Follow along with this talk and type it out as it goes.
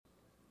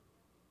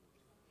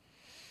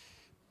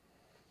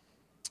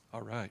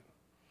All right.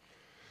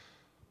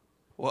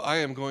 Well, I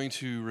am going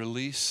to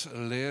release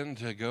Lynn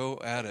to go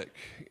at it.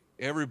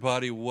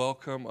 Everybody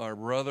welcome our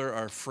brother,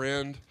 our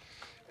friend,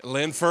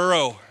 Lynn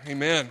Furrow.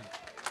 Amen.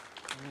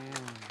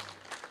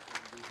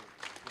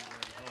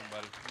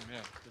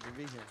 Good to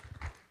be here.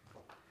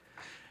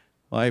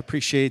 Well, I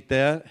appreciate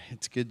that.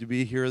 It's good to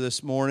be here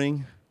this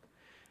morning.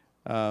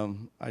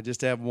 I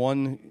just have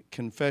one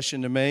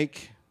confession to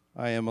make.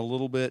 I am a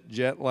little bit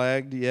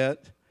jet-lagged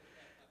yet.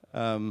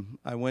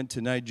 I went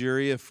to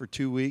Nigeria for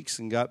 2 weeks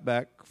and got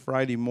back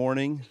Friday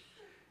morning,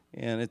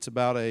 and it's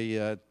about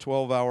a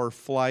 12-hour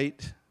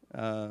flight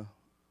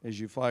as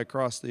you fly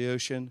across the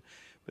ocean,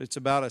 but it's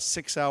about a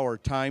 6-hour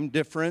time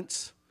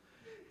difference,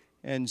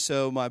 and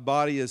so my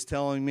body is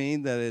telling me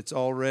that it's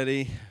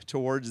already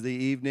towards the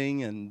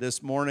evening, and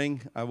this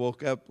morning I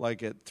woke up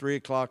like at 3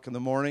 o'clock in the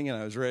morning,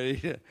 and I was ready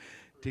to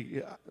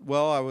it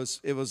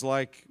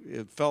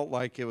felt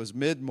like it was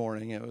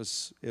mid-morning. It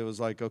was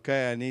like,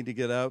 okay, I need to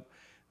get up.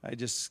 I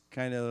just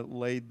kind of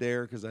laid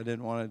there because I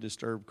didn't want to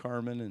disturb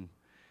Carmen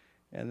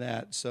and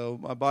that. So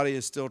my body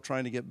is still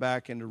trying to get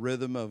back into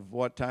rhythm of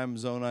what time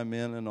zone I'm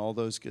in and all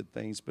those good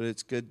things. But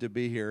it's good to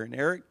be here. And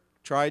Eric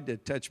tried to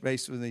touch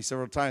base with me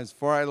several times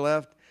before I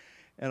left.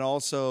 And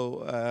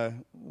also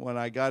when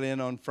I got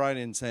in on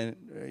Friday and saying,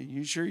 are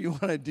you sure you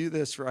want to do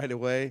this right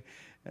away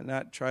and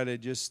not try to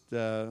just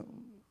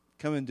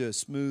come into a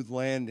smooth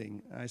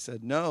landing? I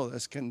said, no,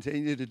 let's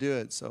continue to do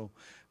it. So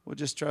we'll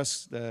just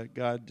trust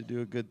God to do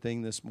a good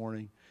thing this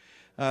morning.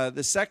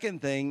 The second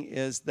thing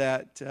is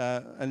that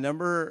a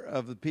number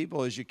of the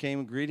people, as you came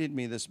and greeted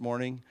me this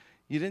morning,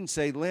 you didn't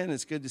say, Lynn,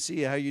 it's good to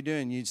see you. How you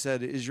doing? You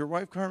said, is your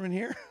wife Carmen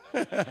here?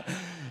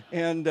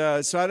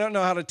 And so I don't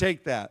know how to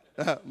take that.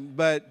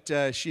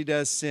 But she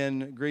does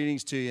send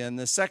greetings to you. And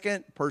the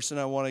second person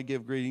I want to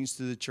give greetings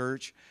to the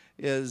church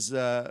is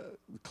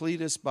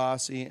Cletus,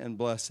 Bossy, and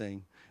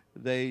Blessing.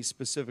 They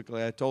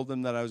specifically, I told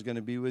them that I was going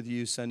to be with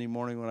you Sunday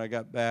morning when I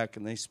got back,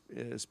 and they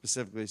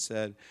specifically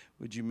said,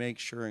 would you make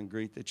sure and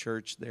greet the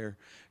church there?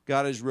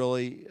 God has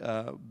really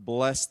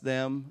blessed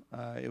them.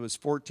 It was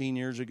 14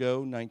 years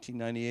ago,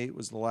 1998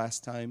 was the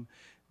last time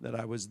that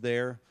I was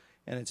there,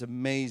 and it's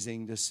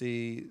amazing to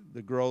see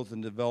the growth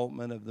and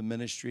development of the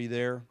ministry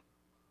there,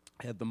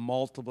 and the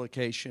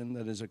multiplication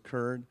that has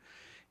occurred.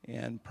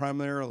 And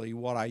primarily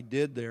what I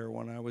did there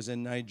when I was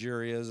in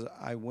Nigeria is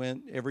I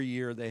went every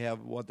year. They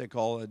have what they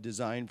call a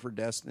Design for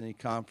Destiny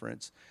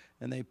conference.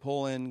 And they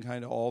pull in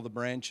kind of all the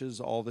branches,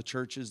 all the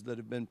churches that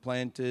have been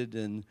planted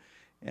and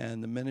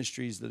the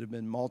ministries that have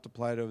been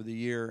multiplied over the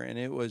year. And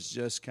it was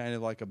just kind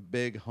of like a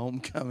big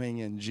homecoming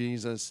in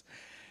Jesus.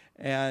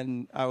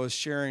 And I was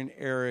sharing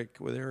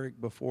with Eric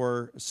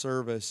before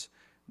service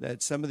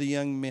that some of the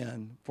young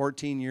men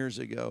 14 years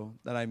ago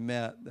that I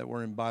met that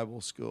were in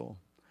Bible school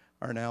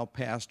are now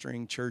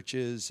pastoring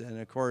churches.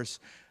 And, of course,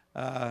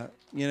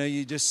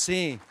 you just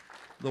see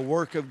the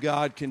work of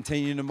God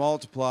continue to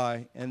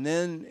multiply. And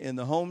then in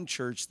the home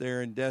church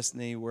there in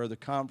Destiny where the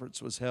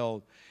conference was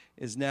held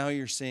is now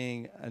you're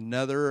seeing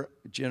another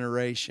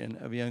generation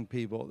of young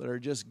people that are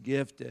just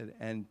gifted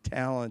and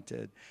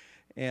talented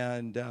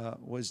and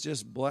was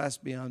just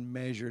blessed beyond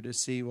measure to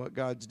see what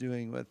God's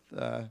doing with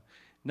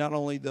not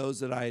only those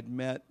that I had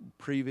met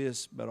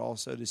previous, but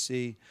also to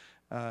see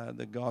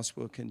the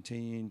gospel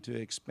continuing to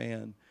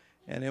expand.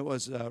 And it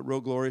was a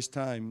real glorious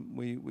time.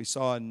 We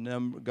saw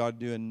God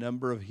do a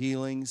number of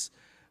healings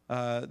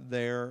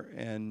there,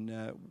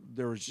 and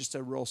there was just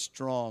a real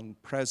strong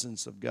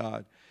presence of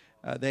God.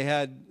 They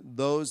had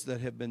those that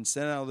have been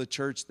sent out of the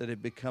church that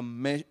had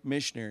become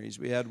missionaries.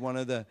 We had one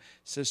of the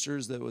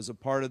sisters that was a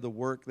part of the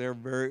work there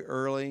very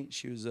early.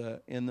 She was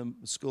in the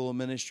school of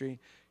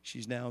ministry.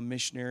 She's now a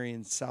missionary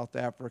in South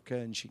Africa,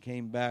 and she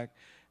came back.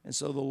 And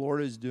so the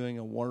Lord is doing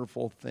a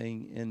wonderful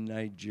thing in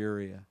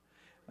Nigeria.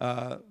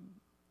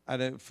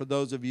 For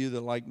those of you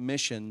that like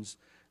missions,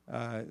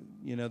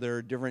 there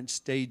are different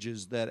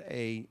stages that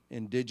a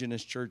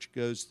indigenous church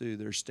goes through.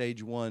 There's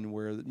stage 1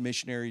 where the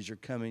missionaries are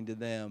coming to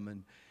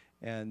them,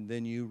 and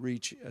then you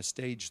reach a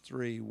stage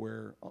 3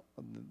 where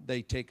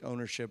they take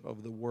ownership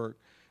of the work.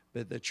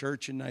 But the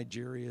church in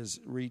Nigeria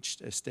has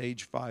reached a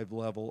stage 5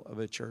 level of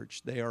a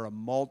church. They are a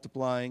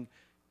multiplying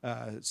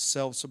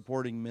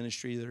self-supporting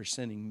ministry that are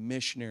sending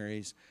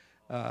missionaries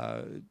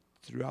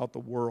throughout the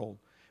world.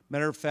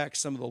 Matter of fact,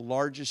 some of the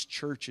largest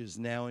churches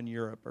now in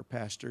Europe are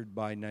pastored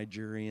by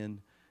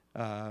Nigerian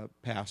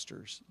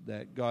pastors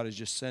that God has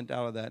just sent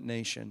out of that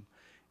nation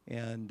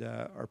and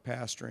are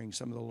pastoring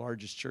some of the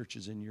largest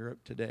churches in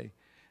Europe today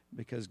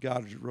because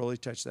God has really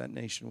touched that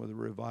nation with a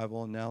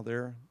revival, and now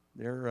they're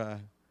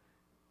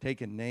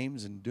taking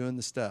names and doing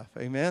the stuff.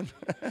 Amen?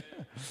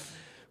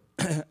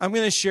 I'm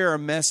going to share a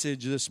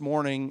message this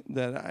morning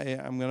that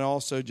I'm going to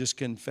also just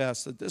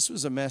confess that this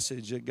was a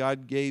message that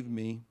God gave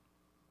me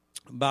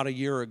about a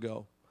year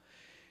ago.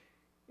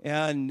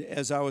 And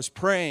as I was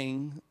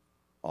praying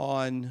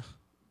on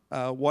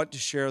what to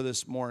share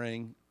this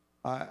morning,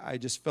 I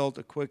just felt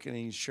a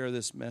quickening to share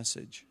this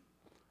message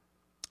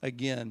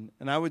again.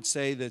 And I would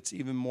say that's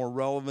even more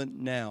relevant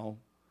now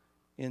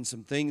in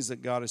some things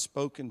that God has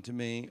spoken to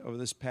me over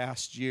this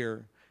past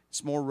year.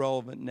 It's more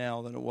relevant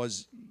now than it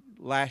was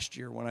last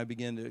year when I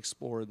began to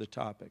explore the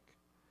topic.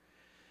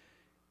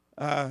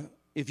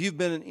 If you've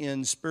been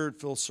in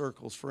Spirit-filled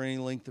circles for any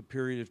length of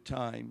period of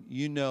time,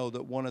 you know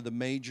that one of the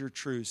major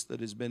truths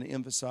that has been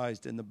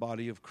emphasized in the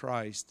body of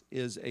Christ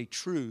is a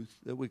truth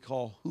that we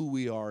call who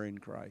we are in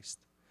Christ.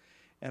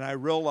 And I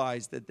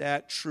realize that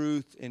that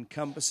truth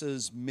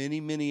encompasses many,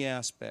 many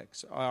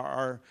aspects.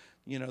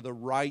 The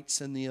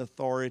rights and the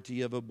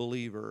authority of a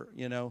believer,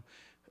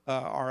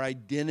 our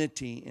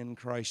identity in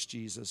Christ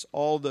Jesus,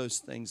 all those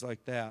things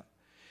like that.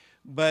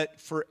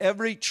 But for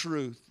every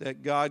truth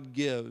that God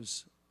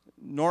gives,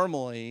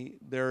 normally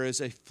there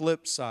is a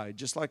flip side,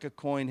 just like a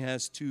coin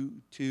has two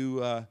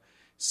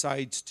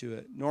sides to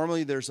it.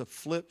 Normally there's a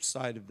flip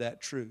side of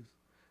that truth.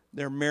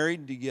 They're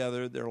married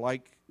together. They're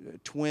like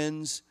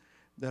twins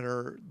that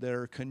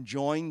are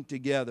conjoined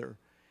together.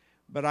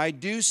 But I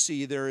do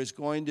see there is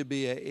going to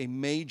be a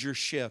major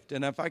shift.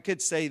 And if I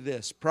could say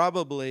this,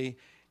 probably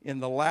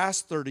in the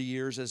last 30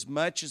 years, as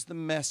much as the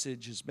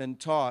message has been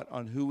taught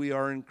on who we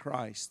are in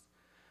Christ,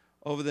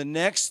 over the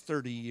next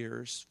 30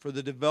 years, for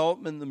the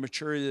development and the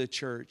maturity of the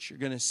church, you're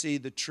going to see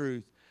the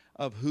truth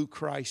of who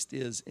Christ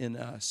is in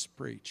us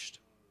preached.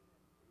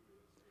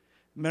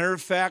 Matter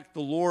of fact,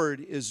 the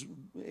Lord is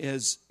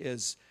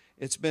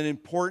it's been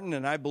important,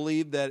 and I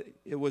believe that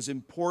it was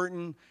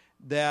important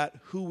that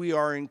who we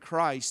are in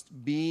Christ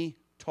be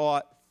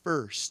taught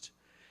first,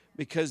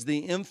 because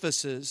the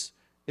emphasis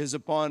is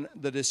upon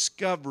the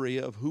discovery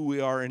of who we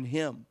are in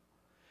Him.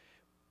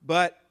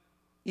 But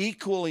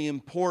equally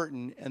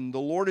important, and the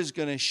Lord is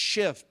going to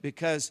shift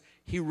because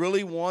He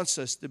really wants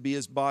us to be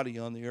His body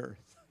on the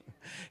earth.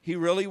 He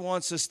really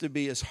wants us to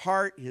be His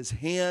heart, His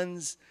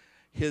hands,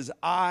 His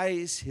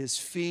eyes, His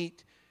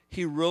feet.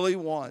 He really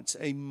wants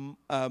a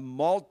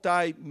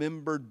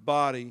multi-membered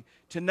body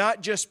to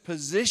not just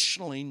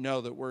positionally know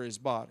that we're His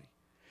body.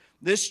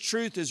 This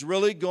truth is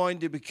really going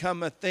to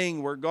become a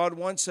thing where God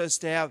wants us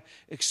to have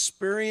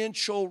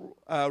experiential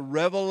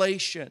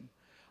revelation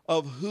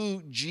of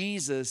who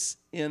Jesus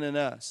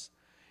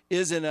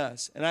is in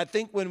us. And I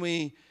think when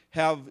we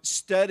have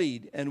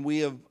studied and we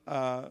have,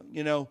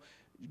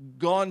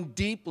 gone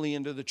deeply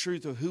into the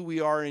truth of who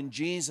we are in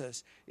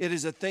Jesus, it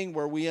is a thing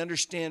where we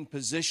understand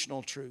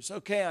positional truths.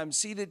 Okay, I'm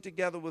seated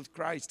together with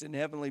Christ in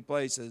heavenly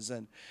places.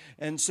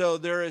 And so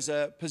there is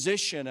a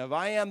position of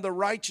I am the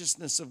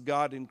righteousness of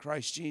God in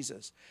Christ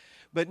Jesus.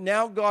 But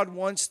now God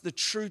wants the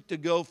truth to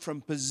go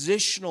from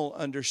positional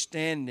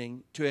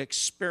understanding to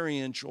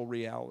experiential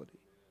reality.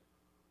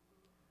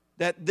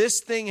 That this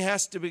thing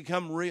has to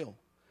become real.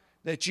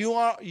 That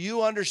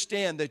you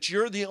understand that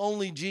you're the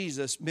only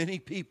Jesus many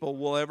people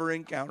will ever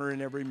encounter and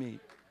ever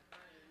meet.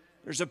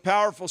 There's a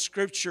powerful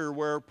scripture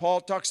where Paul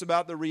talks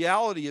about the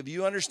reality of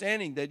you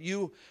understanding that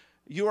you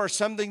are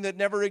something that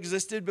never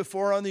existed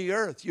before on the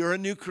earth. You're a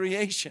new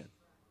creation.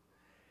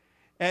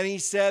 And he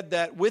said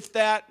that with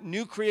that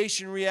new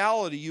creation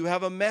reality, you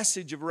have a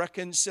message of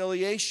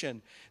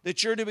reconciliation.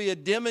 That you're to be a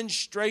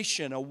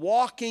demonstration, a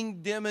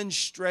walking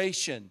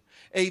demonstration,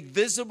 a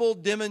visible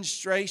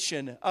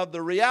demonstration of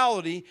the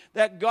reality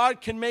that God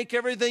can make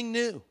everything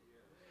new.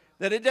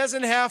 That it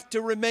doesn't have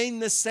to remain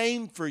the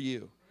same for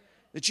you.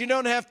 That you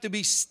don't have to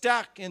be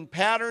stuck in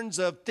patterns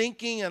of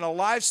thinking and a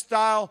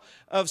lifestyle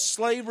of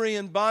slavery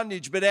and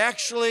bondage. But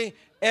actually,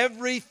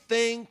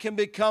 everything can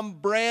become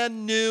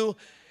brand new.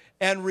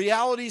 And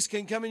realities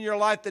can come in your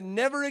life that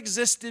never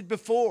existed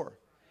before.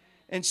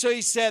 And so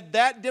he said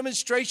that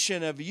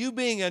demonstration of you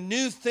being a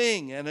new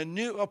thing and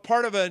a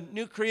part of a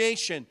new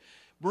creation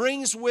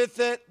brings with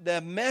it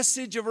the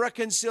message of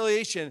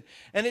reconciliation.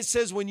 And it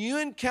says when you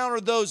encounter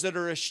those that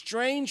are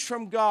estranged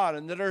from God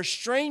and that are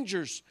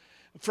strangers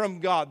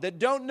from God, that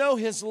don't know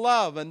His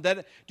love and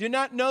that do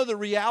not know the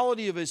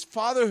reality of His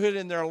fatherhood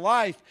in their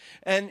life,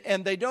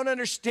 and they don't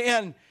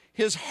understand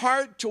His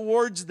heart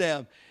towards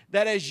them,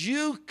 that as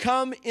you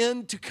come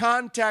into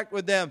contact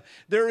with them,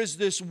 there is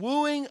this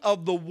wooing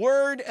of the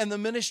word and the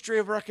ministry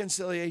of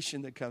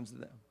reconciliation that comes to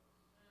them.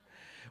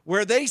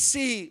 Where they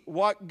see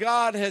what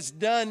God has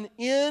done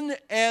in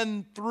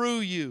and through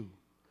you.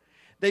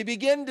 They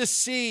begin to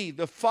see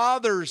the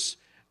Father's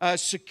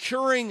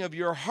securing of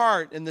your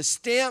heart and the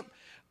stamp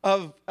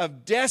of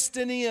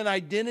destiny and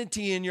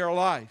identity in your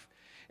life.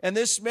 And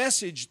this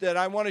message that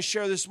I want to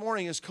share this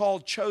morning is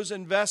called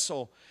Chosen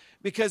Vessel.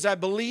 Because I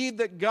believe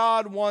that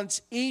God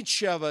wants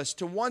each of us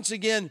to once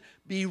again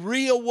be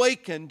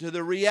reawakened to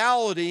the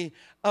reality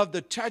of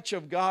the touch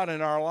of God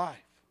in our life.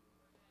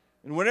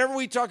 And whenever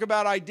we talk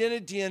about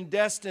identity and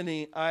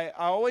destiny, I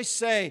always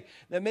say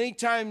that many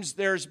times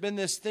there's been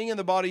this thing in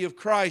the body of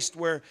Christ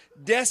where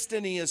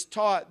destiny is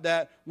taught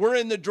that we're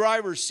in the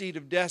driver's seat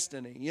of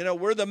destiny.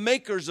 We're the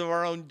makers of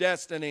our own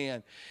destiny.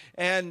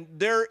 And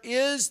there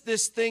is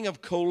this thing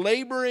of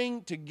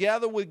co-laboring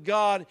together with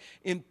God,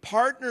 in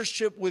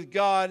partnership with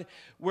God,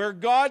 where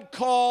God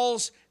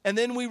calls and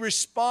then we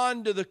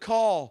respond to the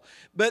call.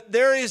 But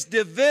there is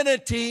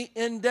divinity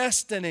in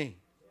destiny.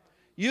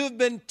 You've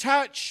been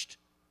touched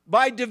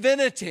by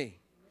divinity.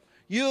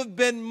 You have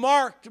been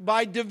marked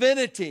by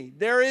divinity.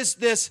 There is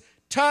this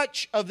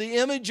touch of the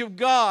image of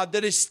God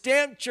that has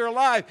stamped your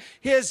life.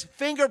 His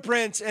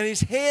fingerprints and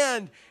His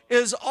hand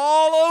is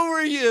all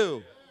over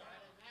you.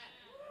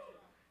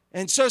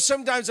 And so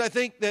sometimes I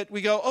think that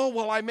we go, oh,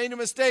 well, I made a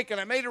mistake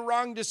and I made a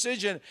wrong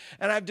decision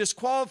and I've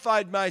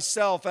disqualified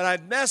myself and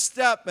I've messed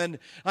up and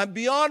I'm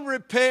beyond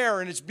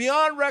repair and it's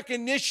beyond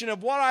recognition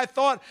of what I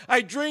thought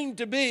I dreamed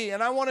to be.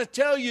 And I want to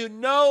tell you,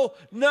 no,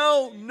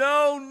 no,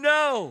 no,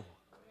 no.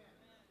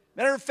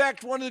 Matter of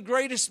fact, one of the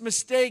greatest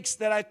mistakes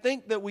that I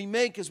think that we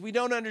make is we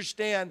don't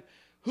understand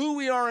who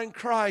we are in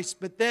Christ,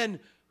 but then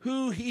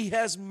who He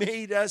has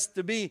made us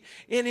to be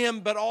in Him,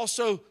 but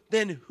also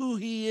then who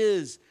He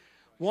is,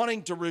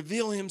 wanting to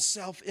reveal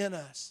Himself in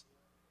us.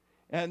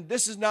 And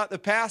this is not the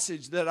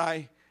passage that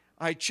I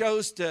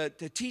chose to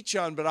teach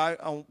on, but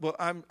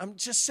I'm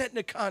just setting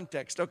a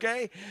context,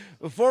 okay?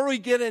 Before we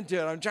get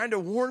into it, I'm trying to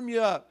warm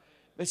you up.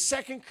 But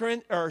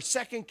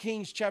 2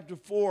 Kings chapter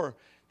 4,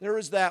 there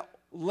was that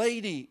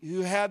lady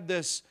who had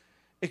this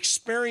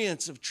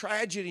experience of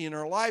tragedy in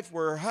her life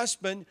where her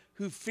husband,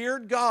 who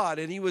feared God,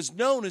 and he was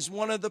known as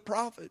one of the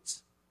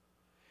prophets,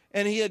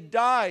 and he had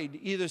died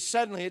either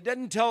suddenly. It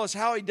doesn't tell us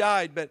how he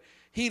died, but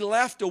he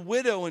left a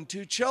widow and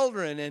 2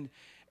 children.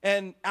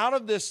 And out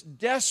of this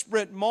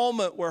desperate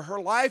moment where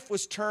her life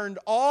was turned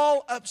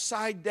all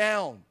upside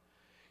down,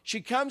 she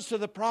comes to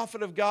the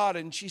prophet of God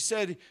and she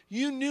said,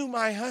 you knew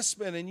my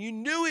husband and you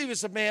knew he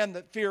was a man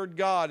that feared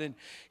God. And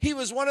he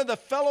was one of the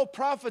fellow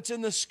prophets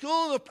in the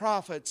school of the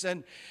prophets.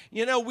 And,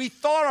 you know, we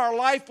thought our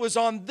life was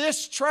on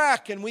this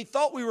track and we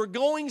thought we were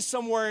going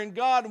somewhere in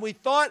God. And we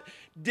thought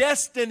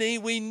destiny,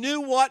 we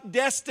knew what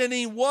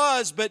destiny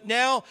was, but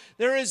now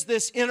there is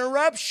this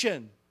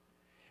interruption.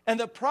 And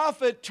the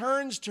prophet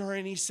turns to her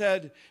and he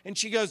said, and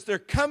she goes, they're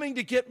coming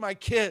to get my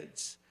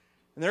kids.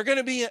 And they're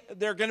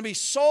going to be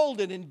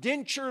sold and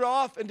indentured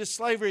off into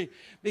slavery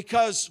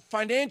because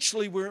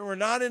financially we're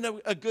not in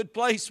a good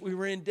place. We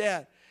were in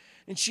debt.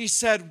 And she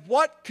said,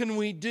 what can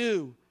we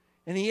do?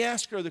 And he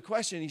asked her the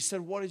question. He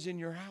said, what is in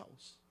your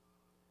house?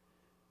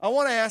 I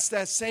want to ask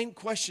that same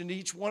question to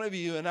each one of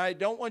you. And I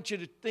don't want you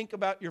to think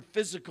about your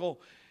physical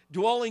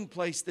dwelling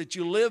place that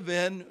you live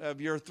in,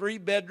 of your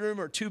 3-bedroom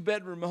or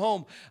 2-bedroom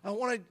home. I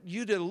want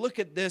you to look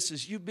at this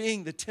as you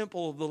being the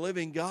temple of the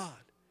living God.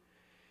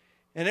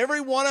 And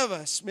every one of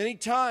us, many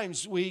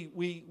times, we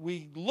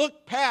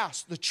look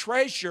past the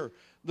treasure,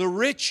 the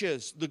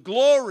riches, the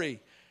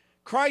glory.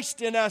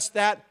 Christ in us,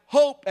 that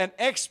hope and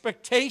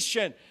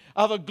expectation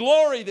of a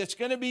glory that's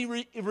going to be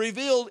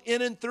revealed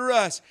in and through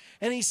us.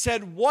 And he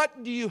said,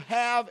 what do you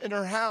have in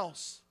her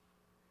house?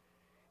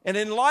 And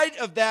in light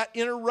of that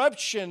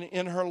interruption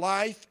in her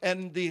life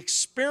and the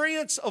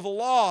experience of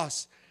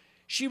loss,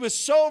 she was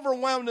so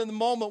overwhelmed in the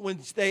moment when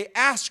they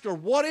asked her,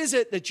 what is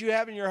it that you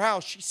have in your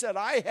house? She said,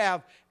 I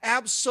have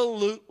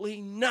absolutely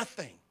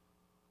nothing.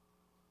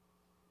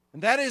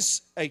 And that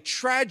is a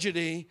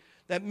tragedy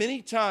that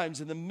many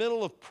times in the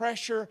middle of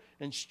pressure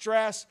and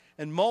stress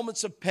and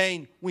moments of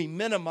pain, we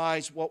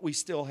minimize what we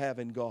still have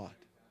in God.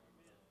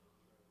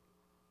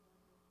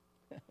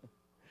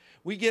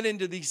 We get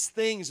into these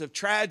things of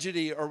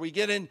tragedy, or we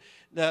get in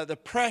the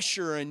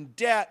pressure and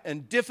debt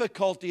and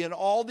difficulty and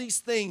all these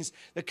things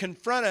that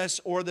confront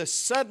us, or the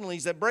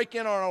suddenlies that break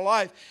in on our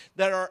life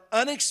that are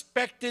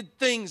unexpected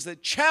things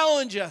that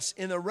challenge us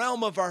in the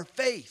realm of our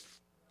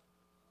faith.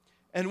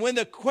 And when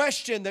the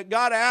question that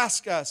God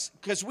asks us,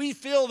 because we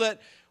feel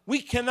that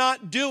we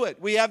cannot do it,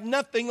 we have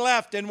nothing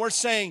left, and we're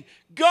saying,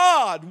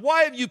 God,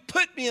 why have you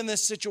put me in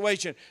this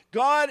situation?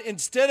 God,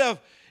 instead of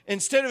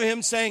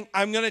Him saying,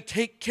 I'm going to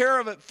take care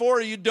of it for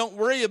you, don't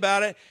worry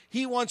about it,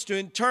 He wants to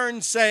in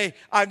turn say,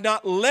 I've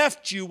not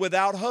left you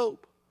without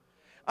hope.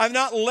 I've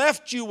not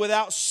left you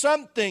without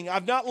something.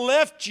 I've not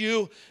left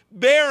you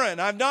barren.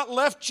 I've not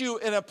left you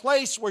in a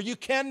place where you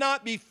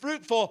cannot be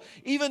fruitful,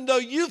 even though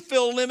you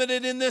feel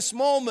limited in this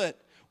moment.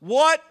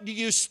 What do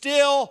you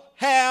still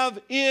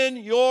have in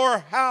your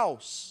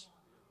house?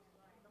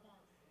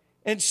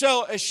 And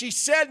so as she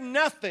said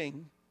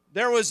nothing,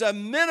 there was a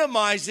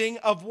minimizing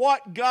of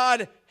what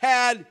God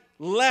had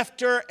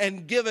left her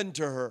and given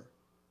to her.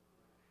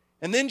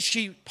 And then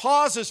she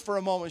pauses for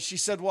a moment. She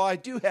said, well, I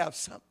do have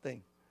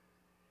something.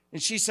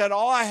 And she said,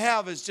 all I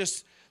have is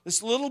just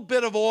this little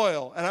bit of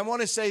oil. And I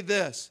want to say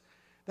this,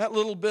 that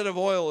little bit of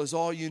oil is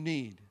all you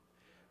need.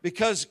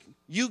 Because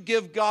you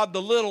give God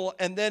the little,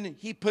 and then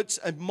He puts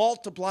a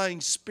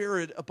multiplying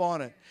spirit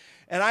upon it.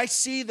 And I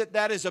see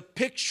that is a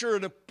picture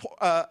and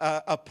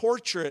a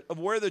portrait of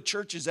where the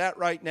church is at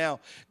right now.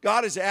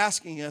 God is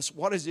asking us,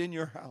 what is in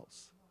your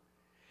house?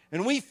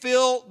 And we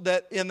feel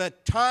that in the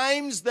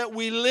times that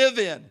we live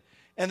in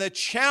and the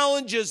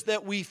challenges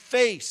that we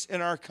face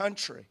in our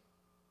country,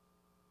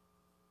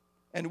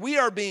 and we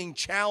are being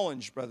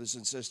challenged, brothers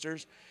and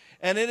sisters,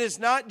 and it is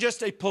not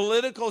just a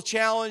political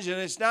challenge, and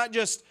it's not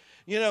just,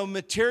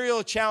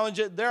 material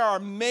challenges. There are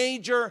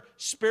major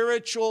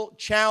spiritual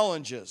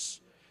challenges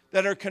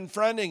that are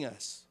confronting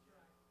us.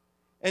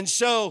 And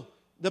so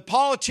the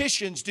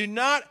politicians do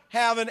not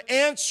have an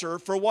answer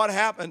for what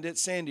happened at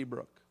Sandy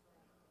Brook.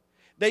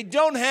 They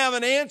don't have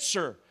an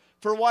answer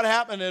for what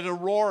happened at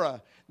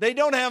Aurora. They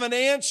don't have an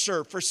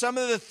answer for some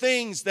of the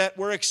things that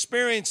we're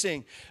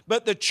experiencing.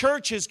 But the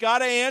church has got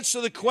to answer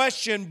the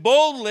question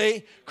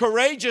boldly,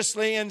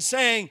 courageously, and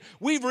saying,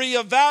 we've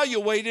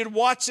reevaluated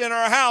what's in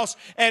our house,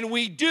 and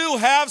we do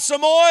have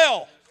some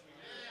oil.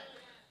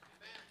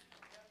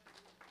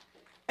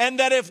 And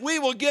that if we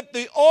will get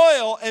the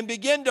oil and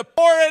begin to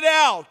pour it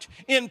out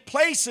in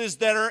places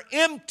that are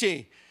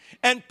empty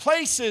and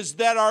places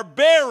that are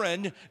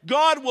barren,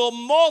 God will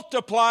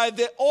multiply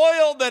the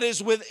oil that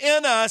is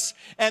within us.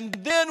 And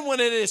then when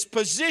it is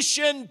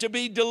positioned to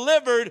be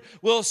delivered,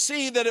 we'll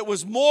see that it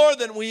was more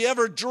than we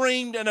ever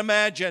dreamed and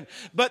imagined.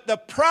 But the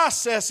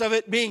process of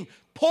it being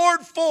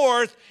poured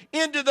forth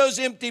into those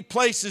empty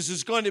places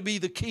is going to be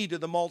the key to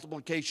the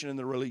multiplication and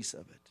the release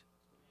of it.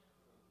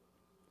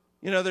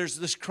 You know, there's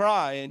this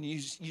cry, and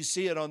you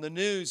see it on the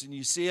news, and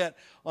you see it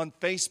on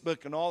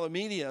Facebook and all the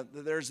media.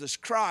 There's this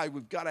cry,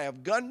 we've got to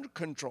have gun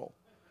control.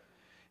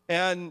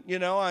 And, you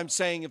know, I'm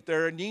saying if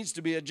there needs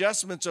to be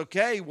adjustments,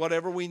 okay,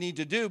 whatever we need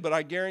to do. But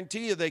I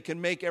guarantee you they can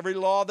make every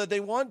law that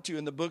they want to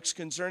in the books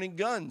concerning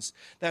guns.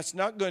 That's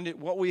not going to,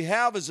 what we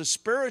have is a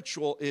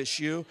spiritual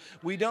issue.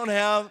 We don't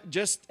have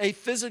just a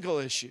physical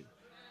issue.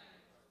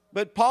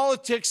 But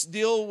politics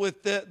deal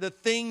with the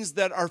things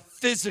that are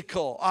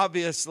physical,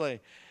 obviously.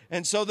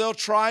 And so they'll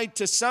try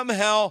to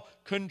somehow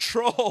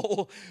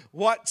control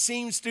what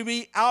seems to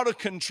be out of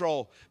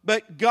control.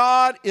 But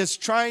God is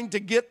trying to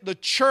get the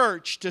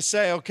church to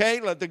say, okay,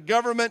 let the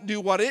government do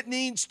what it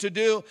needs to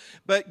do.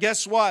 But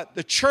guess what?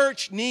 The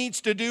church needs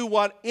to do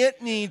what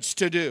it needs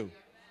to do.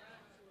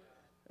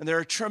 And there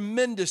are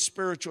tremendous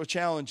spiritual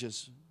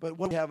challenges. But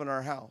what do we have in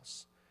our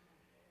house?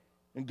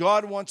 And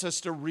God wants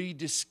us to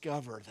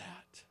rediscover that.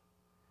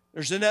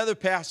 There's another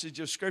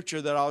passage of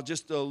Scripture that I'll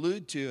just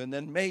allude to, and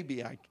then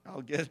maybe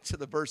I'll get to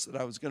the verse that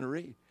I was going to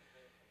read.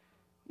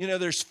 You know,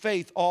 there's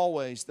faith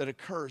always that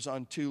occurs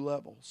on two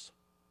levels.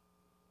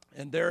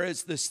 And there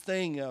is this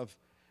thing of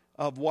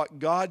what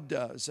God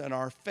does and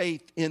our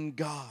faith in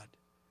God.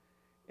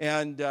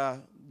 And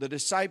the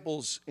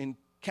disciples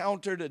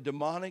encountered a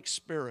demonic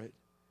spirit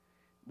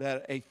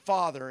that a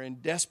father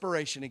in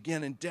desperation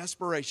came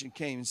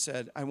and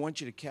said, I want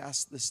you to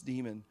cast this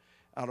demon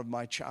out of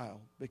my child,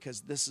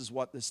 because this is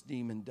what this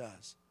demon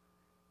does.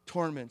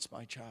 Torments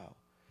my child.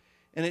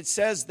 And it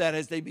says that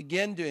as they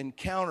began to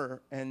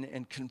encounter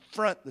and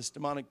confront this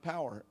demonic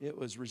power, it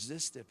was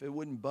resistive. It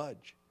wouldn't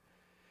budge.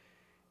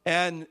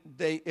 And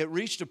it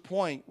reached a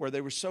point where they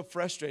were so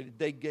frustrated,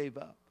 they gave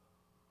up.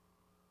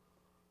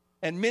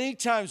 And many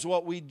times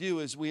what we do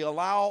is we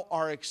allow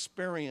our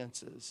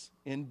experiences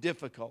in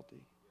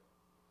difficulty,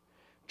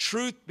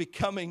 truth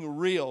becoming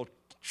real,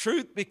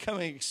 truth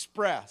becoming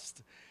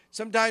expressed.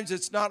 Sometimes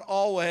it's not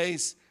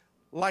always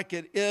like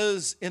it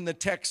is in the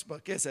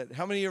textbook, is it?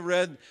 How many of you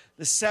read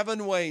the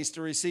 7 ways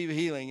to receive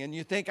healing? And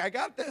you think, I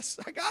got this,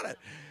 I got it.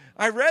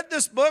 I read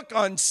this book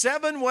on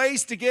 7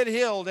 ways to get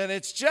healed, and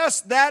it's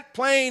just that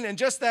plain and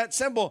just that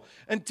simple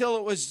until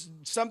it was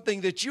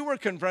something that you were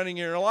confronting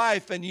in your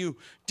life and you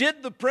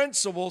did the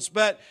principles.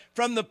 But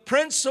from the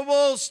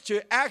principles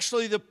to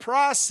actually the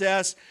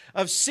process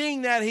of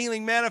seeing that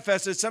healing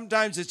manifested,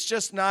 sometimes it's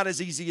just not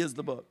as easy as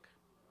the book.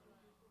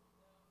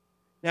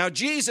 Now,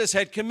 Jesus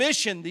had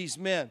commissioned these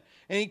men,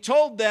 and he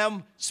told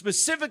them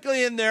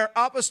specifically in their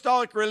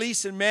apostolic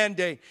release and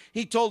mandate,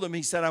 he told them,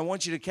 he said, I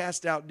want you to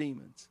cast out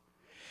demons.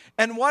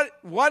 And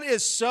what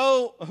is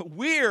so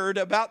weird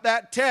about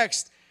that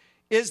text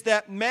is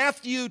that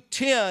Matthew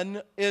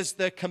 10 is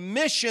the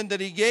commission that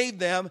he gave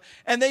them,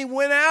 and they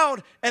went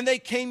out and they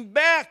came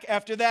back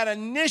after that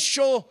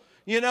initial,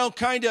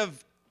 kind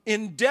of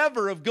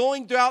endeavor of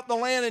going throughout the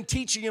land and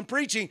teaching and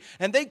preaching.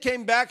 And they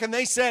came back and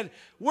they said,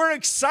 we're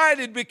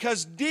excited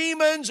because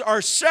demons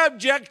are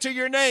subject to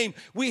your name.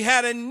 We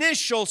had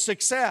initial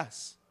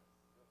success.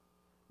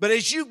 But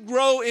as you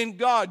grow in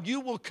God, you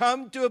will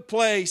come to a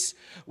place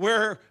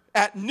where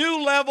at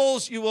new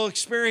levels you will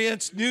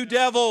experience new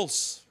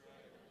devils.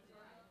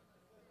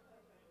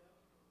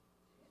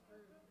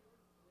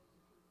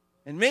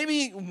 And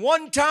maybe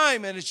one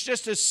time, and it's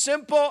just as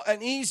simple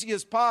and easy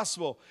as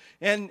possible.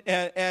 And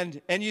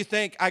you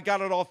think, I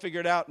got it all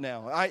figured out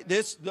now.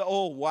 This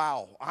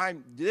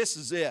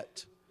is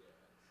it.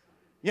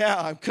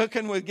 Yeah, I'm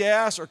cooking with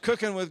gas or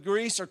cooking with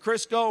grease or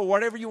Crisco or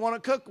whatever you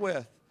want to cook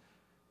with.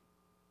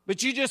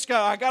 But you just go,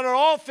 I got it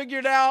all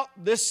figured out.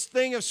 This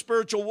thing of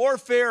spiritual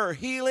warfare or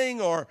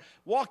healing or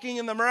walking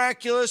in the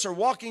miraculous or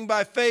walking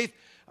by faith,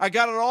 I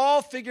got it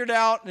all figured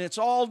out, and it's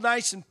all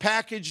nice and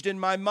packaged in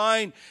my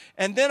mind.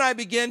 And then I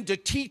begin to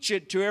teach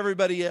it to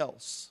everybody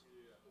else.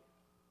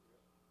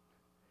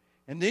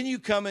 And then you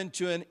come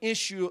into an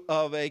issue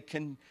of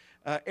an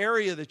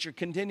area that you're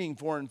contending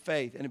for in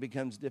faith, and it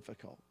becomes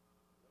difficult.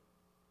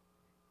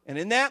 And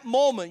in that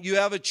moment, you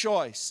have a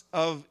choice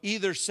of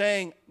either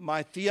saying,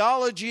 my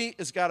theology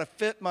has got to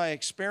fit my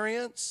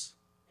experience.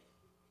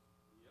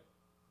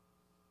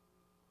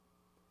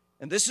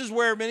 And this is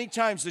where many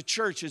times the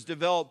church has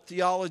developed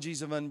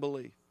theologies of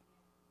unbelief.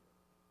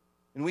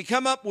 And we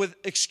come up with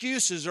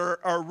excuses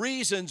or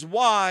reasons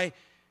why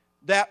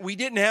that we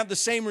didn't have the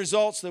same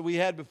results that we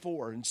had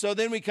before. And so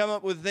then we come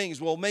up with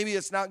things. Well, maybe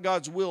it's not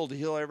God's will to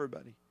heal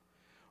everybody.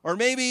 Or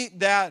maybe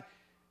that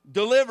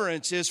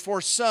deliverance is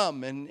for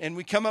some. And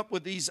we come up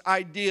with these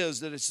ideas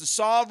that it's the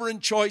sovereign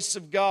choice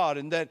of God.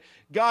 And that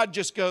God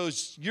just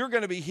goes, you're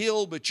going to be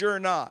healed, but you're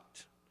not.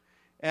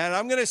 And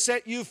I'm going to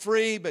set you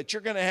free, but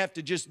you're going to have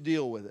to just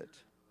deal with it.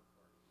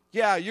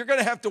 Yeah, you're going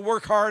to have to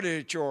work hard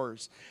at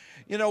yours.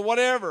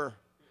 Whatever.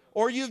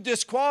 Or you've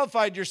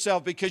disqualified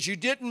yourself because you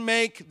didn't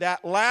make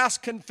that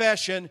last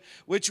confession,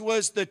 which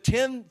was the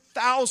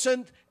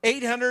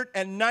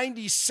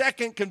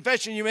 10,892nd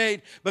confession you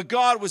made, but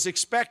God was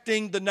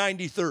expecting the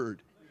 93rd.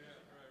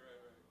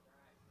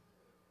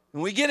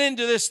 And we get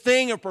into this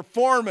thing of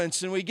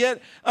performance, and we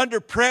get under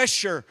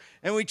pressure,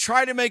 and we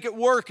try to make it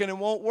work, and it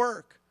won't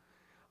work.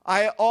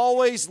 I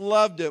always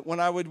loved it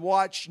when I would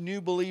watch new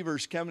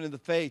believers come into the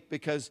faith,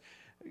 because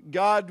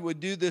God would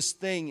do this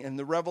thing and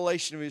the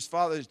revelation of His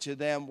Father to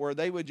them where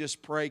they would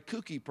just pray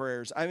kooky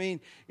prayers. I mean,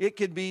 it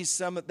could be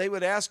they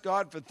would ask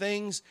God for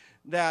things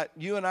that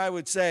you and I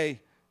would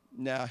say,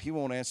 no, He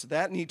won't answer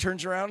that. And He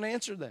turns around and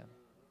answers them.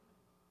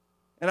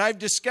 And I've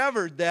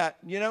discovered that,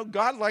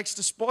 God likes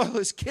to spoil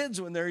His kids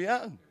when they're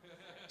young.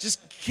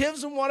 Just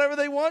gives them whatever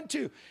they want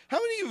to. How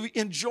many of you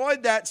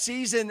enjoyed that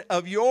season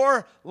of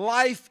your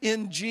life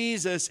in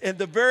Jesus in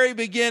the very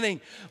beginning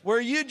where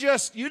you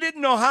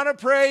didn't know how to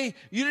pray,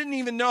 you didn't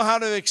even know how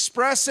to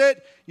express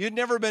it, you'd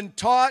never been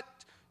taught,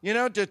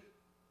 to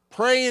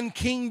pray in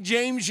King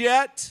James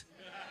yet.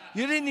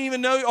 You didn't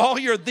even know all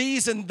your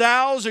these and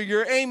thous or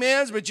your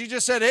amens, but you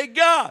just said, hey,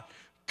 God,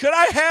 could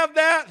I have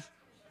that?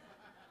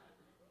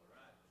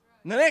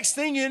 And the next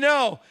thing you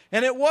know,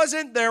 and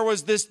there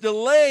was this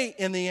delay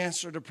in the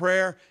answer to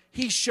prayer.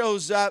 He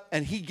shows up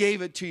and He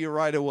gave it to you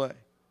right away.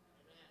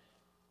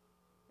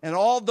 And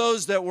all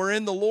those that were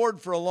in the Lord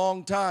for a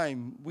long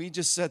time, we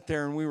just sat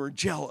there and we were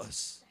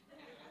jealous.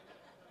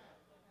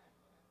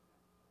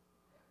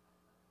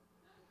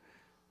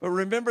 But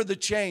remember the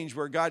change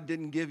where God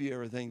didn't give you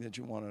everything that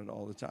you wanted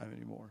all the time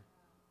anymore.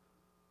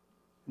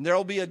 And there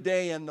will be a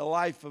day in the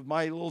life of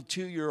my little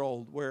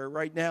 2-year-old where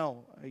right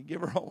now I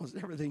give her almost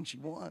everything she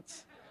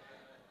wants.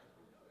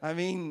 I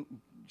mean,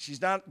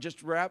 she's not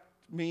just wrapped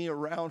me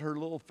around her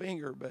little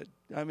finger, but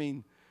I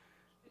mean,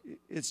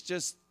 it's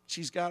just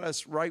she's got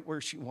us right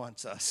where she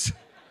wants us.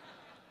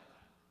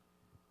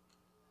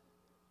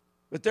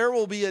 But there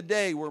will be a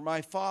day where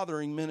my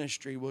fathering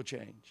ministry will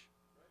change.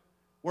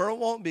 Where it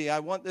won't be, I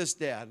want this,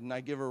 Dad, and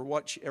I give her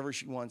whatever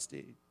she wants to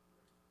eat.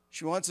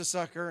 She wants a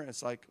sucker, and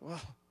it's like, well,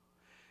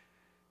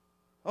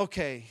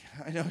 okay,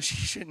 I know she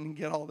shouldn't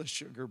get all the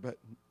sugar, but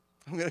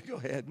I'm going to go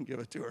ahead and give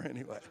it to her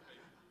anyway.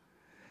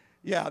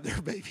 Yeah,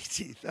 they're baby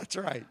teeth. That's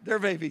right. They're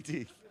baby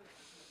teeth.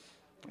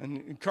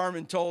 And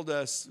Carmen told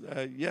us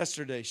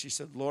yesterday, she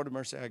said, Lord have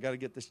mercy, I got to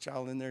get this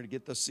child in there to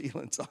get those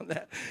sealants on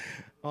that,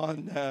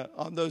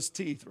 on those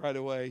teeth right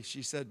away.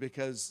 She said,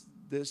 because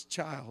this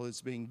child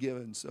is being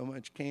given so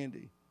much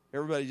candy.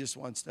 Everybody just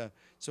wants to.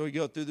 So we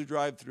go through the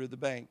drive-through the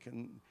bank,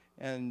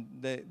 and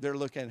they're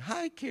looking,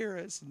 hi,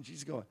 Karis. And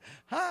she's going,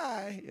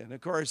 hi. And,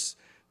 of course,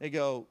 they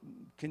go,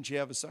 can she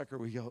have a sucker?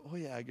 We go, oh,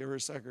 yeah, I give her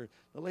a sucker.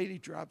 The lady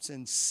drops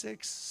in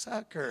 6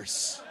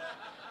 suckers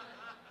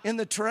in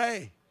the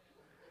tray.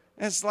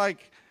 And it's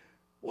like,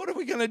 what are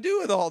we going to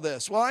do with all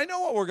this? Well, I know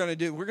what we're going to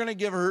do. We're going to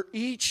give her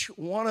each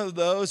one of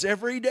those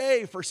every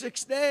day for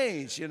 6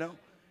 days,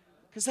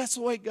 Because that's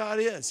the way God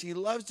is. He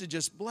loves to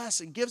just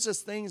bless and gives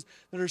us things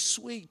that are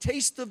sweet.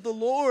 Taste of the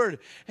Lord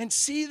and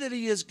see that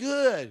He is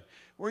good.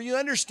 Where you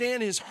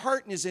understand His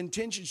heart and His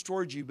intentions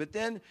towards you. But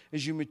then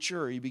as you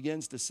mature, He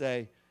begins to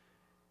say,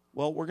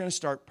 well, we're going to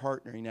start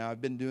partnering now.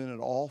 I've been doing it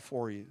all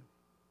for you.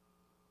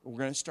 We're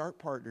going to start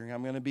partnering.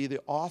 I'm going to be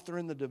the author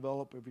and the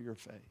developer of your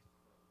faith.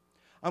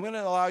 I'm going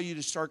to allow you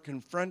to start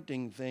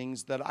confronting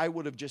things that I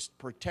would have just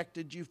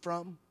protected you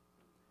from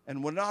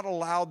and would not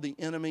allow the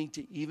enemy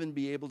to even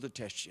be able to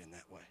test you in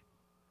that way.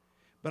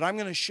 But I'm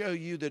going to show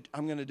you that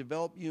I'm going to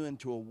develop you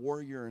into a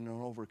warrior and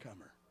an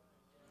overcomer.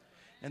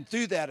 And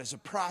through that is a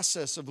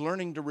process of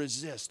learning to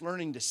resist,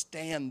 learning to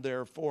stand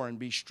therefore and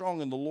be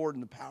strong in the Lord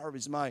and the power of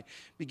His might,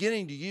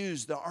 beginning to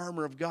use the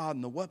armor of God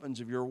and the weapons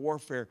of your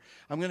warfare.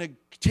 I'm going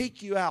to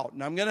take you out,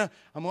 and I'm going to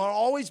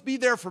always be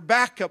there for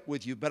backup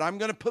with you, but I'm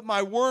going to put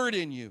my word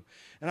in you.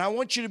 And I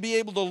want you to be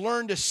able to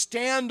learn to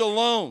stand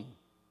alone.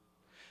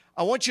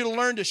 I want you to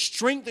learn to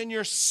strengthen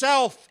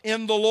yourself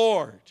in the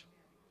Lord.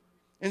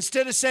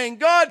 Instead of saying,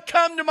 God,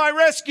 come to my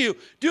rescue,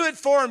 do it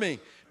for me.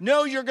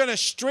 No, you're going to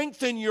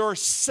strengthen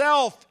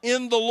yourself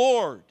in the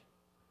Lord.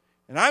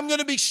 And I'm going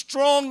to be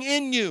strong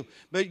in you,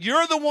 but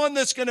you're the one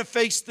that's going to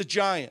face the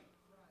giant.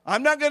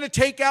 I'm not going to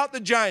take out the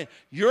giant.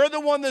 You're the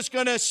one that's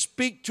going to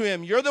speak to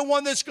him. You're the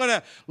one that's going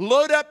to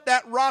load up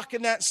that rock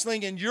and that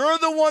sling, and you're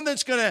the one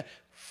that's going to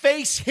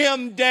face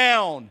him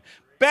down,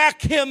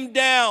 back him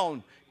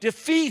down,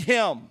 defeat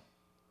him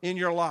in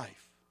your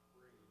life.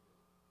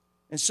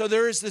 And so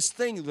there is this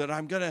thing that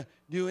I'm going to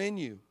do in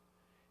you.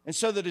 And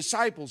so the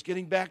disciples,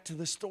 getting back to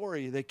the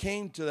story, they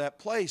came to that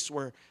place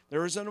where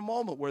there was a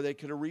moment where they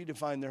could have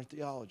redefined their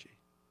theology.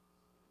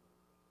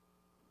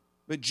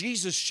 But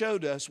Jesus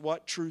showed us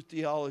what true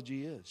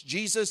theology is.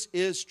 Jesus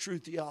is true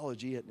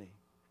theology, isn't he?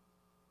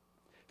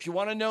 If you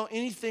want to know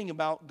anything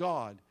about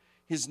God,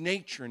 his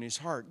nature and his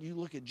heart, you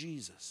look at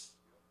Jesus.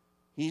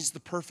 He's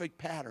the perfect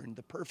pattern,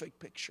 the perfect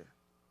picture.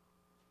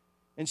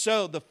 And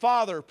so the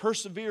father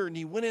persevered, and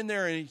he went in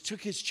there and he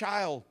took his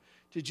child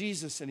to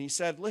Jesus, and he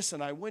said,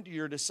 listen, I went to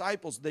your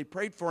disciples. They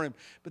prayed for him,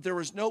 but there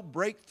was no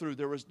breakthrough.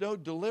 There was no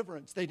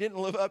deliverance. They didn't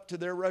live up to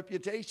their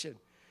reputation.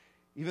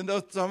 Even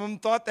though some of them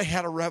thought they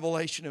had a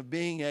revelation of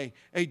being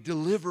a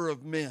deliverer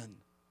of men.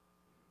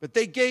 But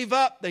they gave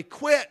up. They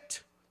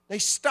quit. They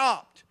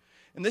stopped.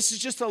 And this is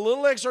just a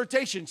little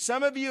exhortation.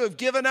 Some of you have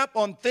given up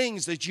on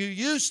things that you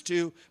used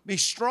to be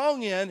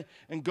strong in,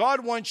 and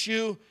God wants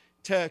you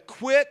to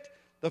quit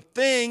the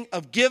thing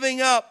of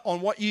giving up on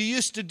what you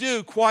used to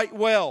do quite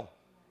well.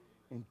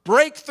 And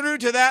break through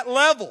to that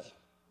level.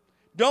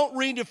 Don't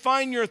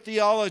redefine your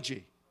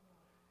theology.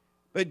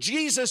 But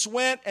Jesus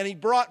went and he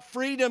brought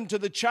freedom to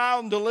the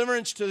child and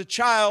deliverance to the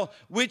child,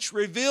 which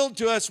revealed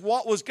to us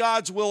what was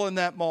God's will in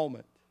that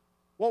moment.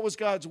 What was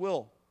God's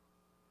will?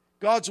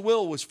 God's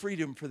will was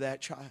freedom for that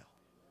child.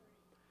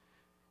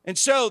 And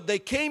so they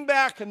came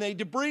back and they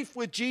debriefed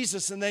with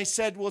Jesus and they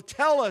said, well,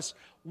 tell us,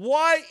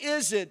 why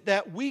is it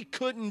that we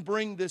couldn't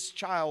bring this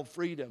child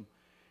freedom?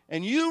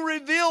 And you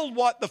revealed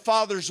what the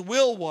Father's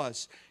will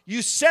was.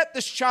 You set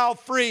this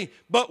child free,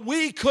 but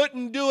we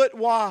couldn't do it.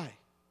 Why?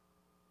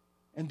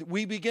 And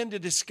we begin to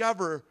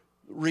discover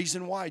the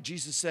reason why.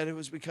 Jesus said it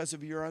was because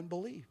of your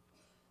unbelief.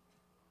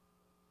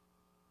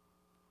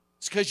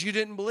 It's because you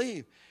didn't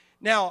believe.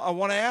 Now, I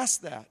want to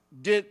ask that.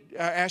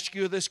 Ask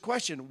you this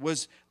question.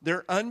 Was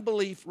their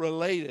unbelief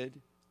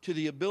related to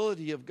the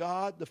ability of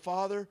God, the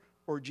Father,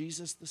 or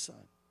Jesus, the Son?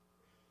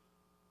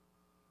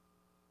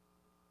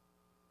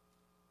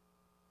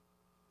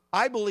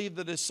 I believe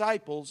the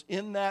disciples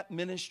in that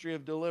ministry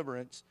of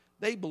deliverance,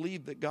 they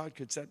believed that God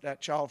could set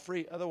that child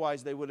free.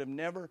 Otherwise, they would have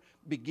never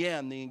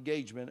began the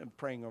engagement of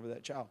praying over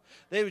that child.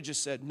 They would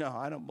just said, no,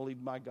 I don't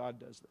believe my God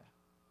does that.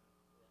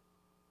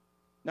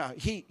 Now,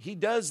 he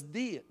does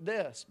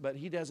this, but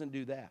he doesn't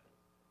do that.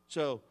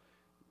 So,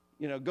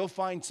 go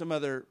find some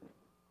other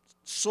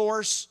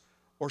source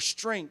or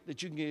strength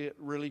that you can get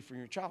relief from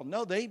your child.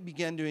 No, they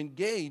began to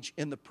engage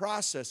in the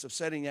process of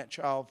setting that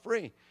child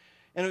free.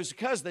 And it was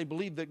because they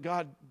believed that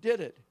God did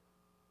it.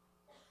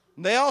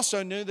 And they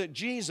also knew that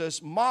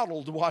Jesus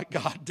modeled what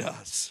God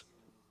does.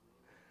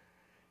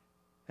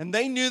 And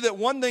they knew that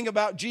one thing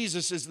about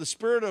Jesus is the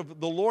Spirit of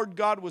the Lord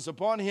God was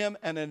upon him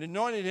and had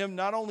anointed him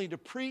not only to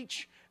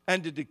preach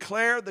and to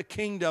declare the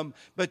kingdom,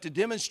 but to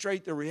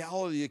demonstrate the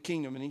reality of the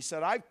kingdom. And he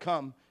said, I've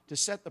come to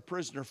set the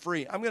prisoner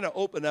free. I'm going to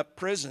open up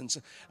prisons.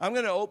 I'm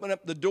going to open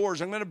up the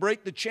doors. I'm going to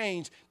break the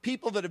chains.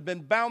 People that have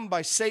been bound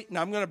by Satan,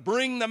 I'm going to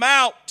bring them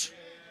out.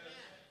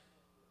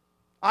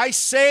 I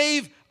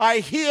save, I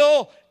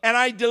heal, and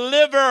I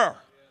deliver.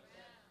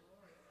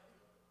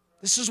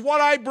 This is what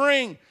I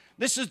bring.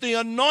 This is the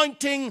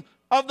anointing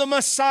of the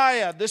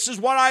Messiah. This is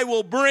what I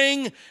will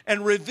bring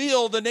and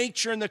reveal the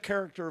nature and the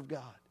character of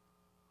God.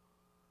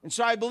 And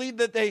so I believe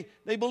that they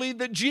believed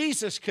that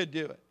Jesus could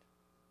do it.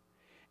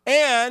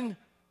 And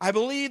I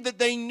believe that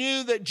they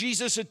knew that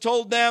Jesus had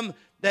told them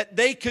that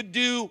they could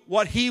do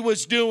what he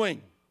was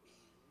doing.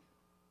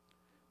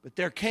 But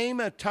there came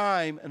a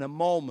time and a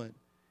moment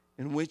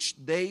in which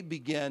they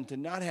began to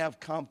not have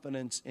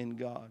confidence in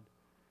God.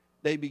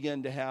 They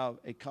began to have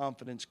a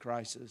confidence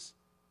crisis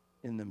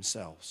in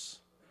themselves.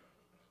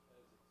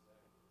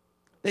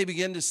 They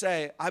began to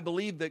say, I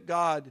believe that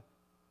God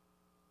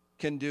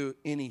can do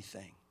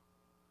anything,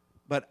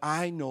 but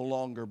I no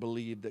longer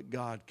believe that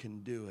God can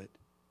do it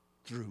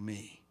through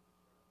me.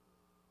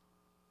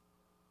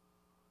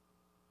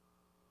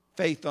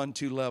 Faith on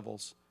two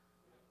levels.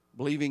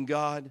 Believing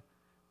God,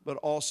 but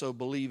also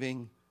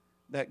believing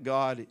that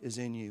God is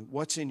in you.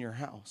 What's in your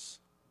house?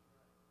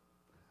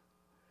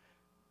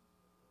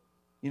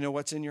 You know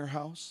what's in your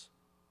house?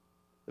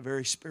 The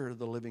very Spirit of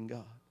the living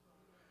God.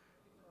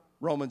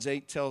 Romans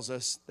 8 tells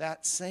us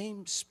that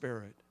same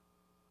Spirit,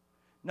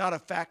 not a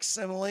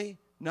facsimile,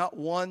 not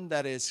one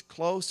that is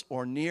close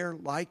or near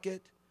like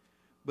it,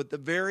 but the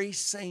very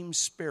same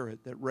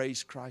Spirit that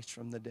raised Christ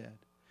from the dead.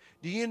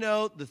 Do you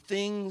know the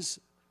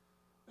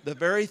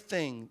very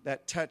thing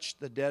that touched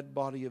the dead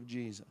body of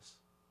Jesus?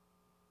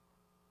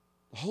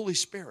 The Holy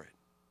Spirit.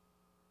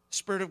 The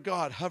Spirit of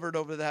God hovered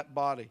over that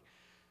body,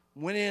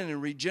 went in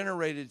and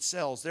regenerated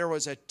cells. There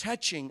was a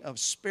touching of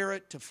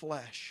spirit to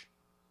flesh.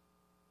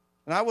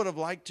 And I would have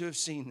liked to have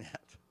seen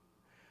that.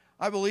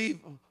 I believe,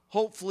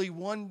 hopefully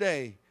one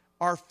day,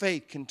 our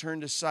faith can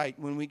turn to sight.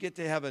 When we get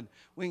to heaven,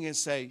 we can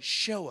say,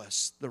 show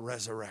us the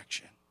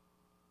resurrection.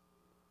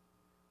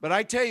 But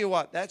I tell you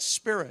what, that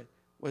Spirit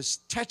was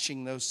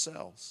touching those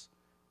cells,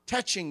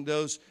 touching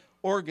those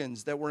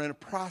organs that were in a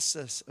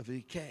process of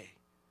decay,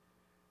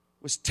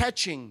 was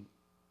touching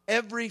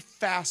every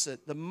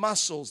facet, the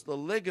muscles, the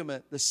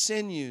ligament, the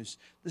sinews,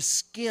 the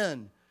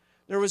skin.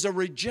 There was a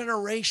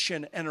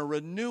regeneration and a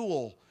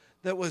renewal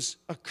that was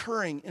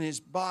occurring in his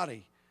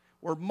body.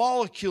 were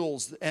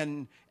molecules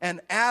and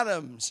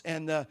atoms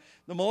and the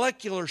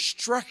molecular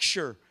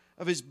structure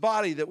of his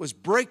body that was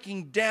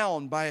breaking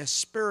down by a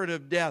spirit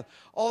of death,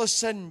 all of a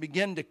sudden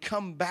began to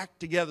come back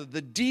together.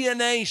 The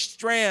DNA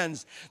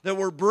strands that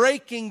were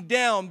breaking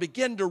down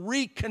began to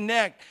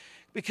reconnect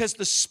because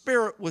the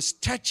spirit was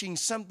touching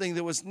something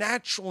that was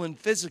natural and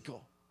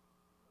physical.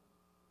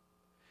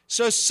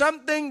 So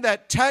something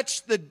that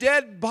touched the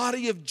dead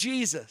body of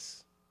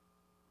Jesus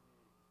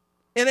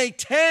in a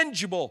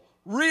tangible,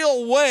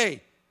 real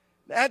way,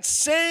 that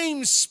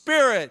same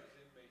spirit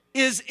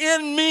is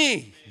in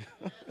me.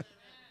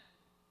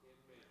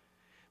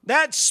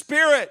 That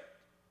spirit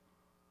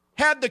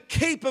had the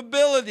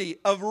capability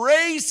of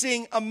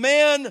raising a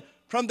man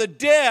from the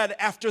dead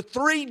after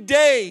 3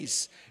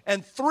 days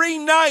and 3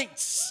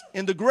 nights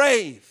in the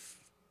grave.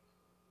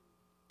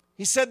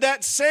 He said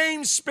that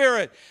same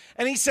spirit,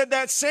 and he said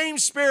that same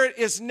spirit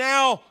is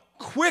now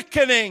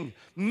quickening,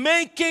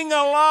 making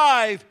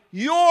alive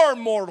your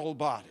mortal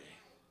body.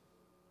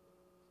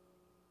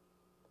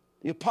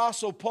 The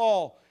Apostle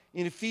Paul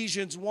in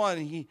Ephesians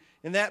 1,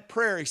 in that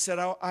prayer, he said,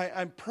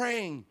 I'm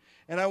praying,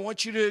 and I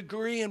want you to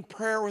agree in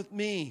prayer with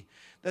me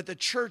that the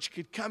church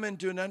could come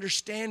into an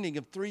understanding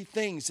of 3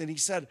 things. And he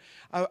said,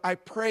 I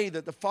pray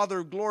that the Father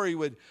of glory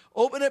would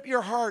open up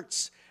your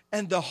hearts,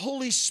 and the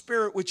Holy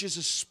Spirit, which is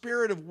a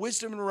spirit of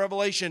wisdom and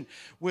revelation,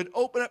 would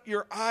open up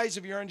your eyes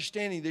of your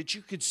understanding that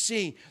you could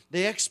see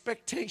the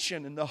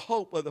expectation and the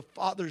hope of the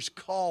Father's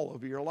call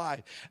of your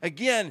life.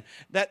 Again,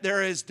 that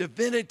there is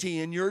divinity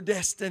in your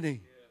destiny.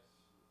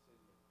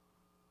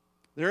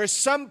 There is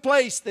some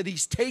place that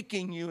He's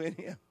taking you in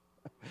Him.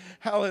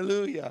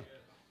 Hallelujah.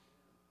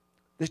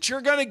 That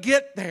you're going to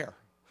get there.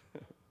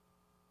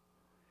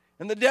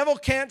 And the devil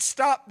can't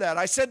stop that.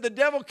 I said the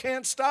devil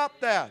can't stop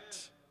that.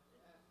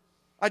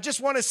 I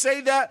just want to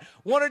say that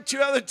 1 or 2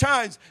 other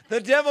times. The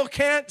devil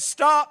can't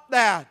stop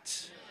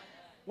that.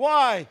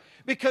 Why?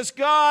 Because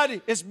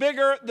God is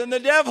bigger than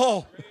the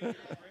devil.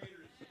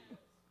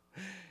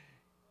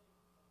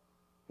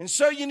 And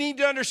so you need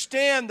to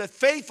understand that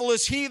faithful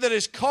is He that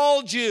has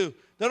called you,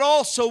 that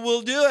also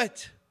will do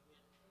it.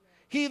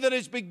 He that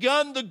has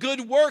begun the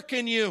good work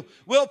in you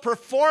will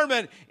perform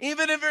it,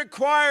 even if it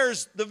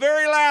requires the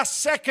very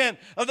last second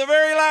of the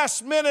very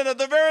last minute of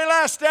the very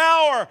last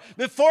hour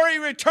before He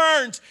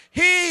returns.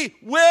 He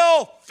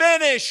will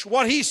finish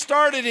what He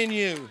started in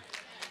you.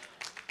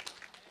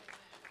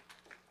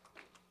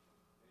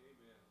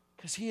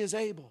 Because He is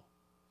able.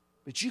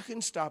 But you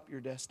can stop your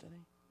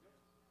destiny.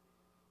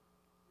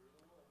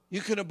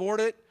 You can abort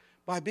it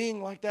by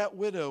being like that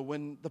widow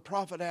when the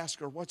prophet asked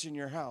her, "What's in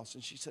your house?"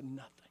 And she said,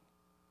 "Nothing."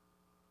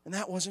 And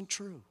that wasn't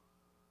true.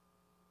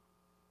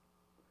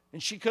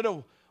 And she could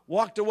have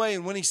walked away,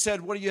 and when he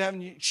said, "What do you have?"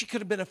 She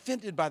could have been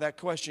offended by that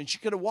question. She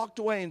could have walked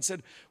away and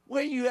said, "Why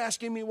are you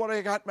asking me what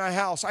I got in my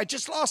house? I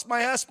just lost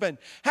my husband.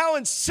 How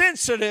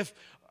insensitive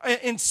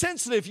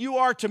you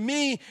are to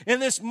me in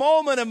this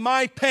moment of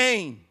my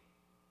pain."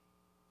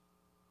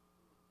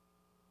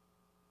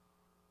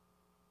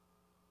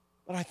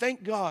 But I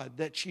thank God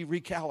that she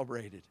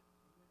recalibrated.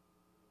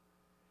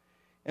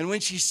 And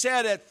when she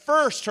said at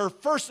first, her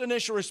first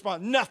initial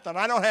response, "Nothing,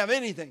 I don't have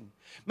anything.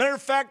 Matter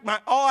of fact,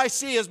 all I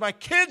see is my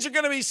kids are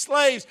going to be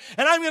slaves,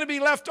 and I'm going to be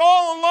left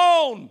all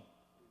alone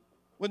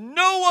with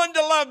no one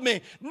to love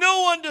me,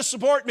 no one to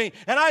support me,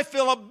 and I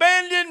feel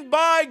abandoned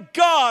by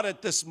God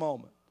at this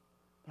moment."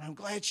 But I'm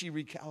glad she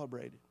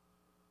recalibrated.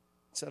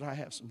 Said, "I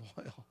have some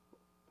oil."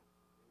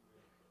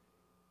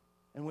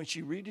 And when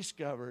she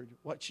rediscovered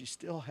what she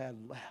still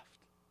had left,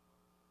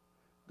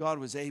 God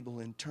was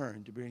able in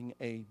turn to bring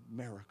a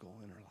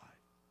miracle in her life.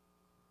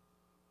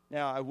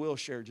 Now, I will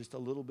share just a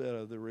little bit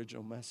of the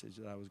original message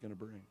that I was going to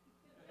bring.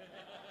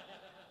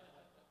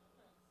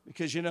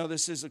 Because,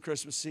 this is the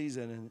Christmas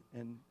season,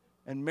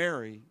 and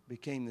Mary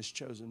became this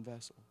chosen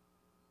vessel.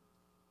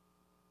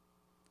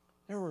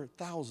 There were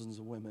thousands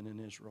of women in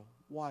Israel.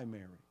 Why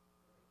Mary?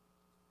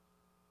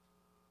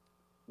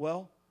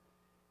 Well,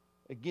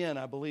 again,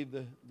 I believe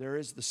there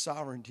is the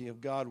sovereignty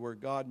of God where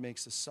God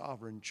makes a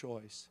sovereign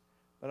choice.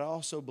 But I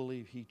also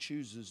believe He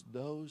chooses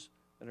those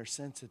that are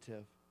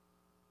sensitive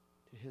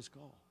to His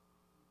call.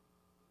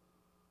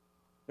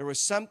 There was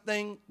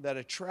something that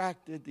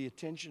attracted the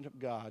attention of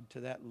God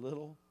to that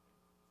little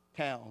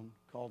town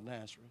called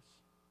Nazareth.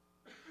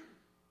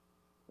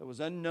 That was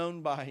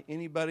unknown by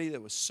anybody,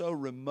 that was so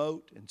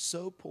remote and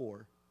so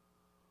poor.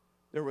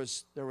 There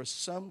was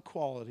some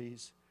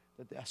qualities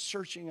that the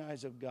searching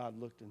eyes of God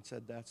looked and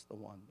said, "That's the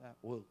one that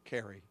will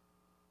carry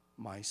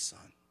my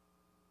son."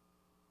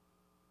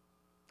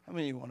 How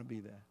many of you want to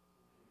be that?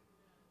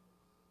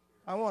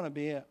 I want to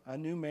be a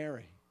new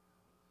Mary.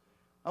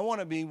 I want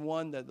to be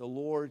one that the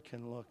Lord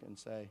can look and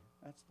say,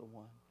 "That's the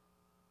one."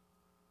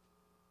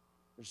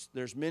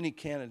 There's many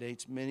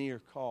candidates, many are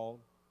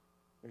called.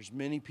 There's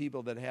many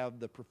people that have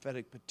the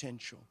prophetic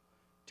potential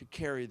to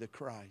carry the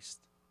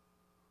Christ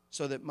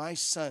so that my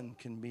son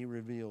can be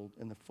revealed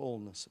in the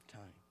fullness of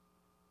time.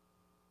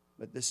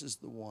 But this is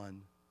the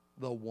one.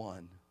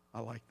 I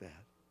like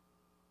that.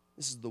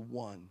 This is the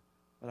one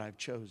that I've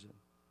chosen.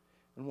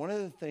 And one of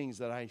the things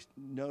that I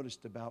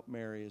noticed about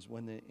Mary is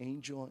when the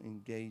angel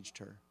engaged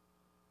her.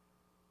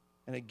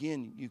 And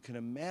again, you can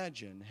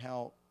imagine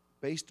how,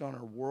 based on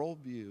her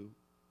worldview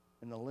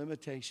and the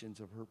limitations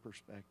of her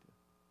perspective,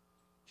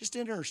 just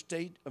in her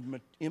state of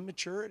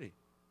immaturity.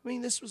 I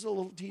mean, this was a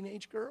little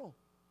teenage girl.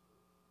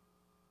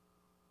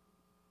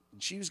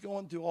 And she was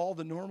going through all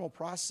the normal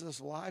process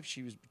of life.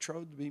 She was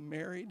betrothed to be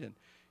married, and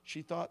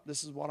she thought,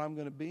 this is what I'm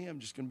going to be. I'm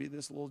just going to be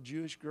this little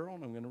Jewish girl,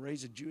 and I'm going to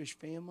raise a Jewish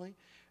family.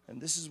 And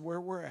this is where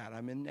we're at.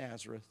 I'm in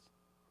Nazareth.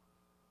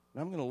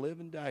 And I'm going to live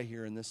and die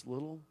here in this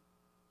little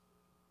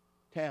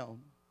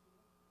town.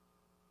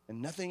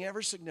 And nothing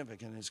ever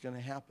significant is going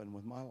to happen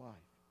with my life.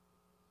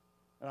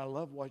 And I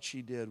love what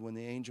she did when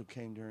the angel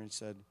came to her and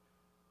said,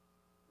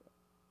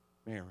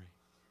 Mary,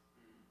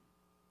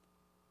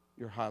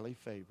 you're highly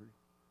favored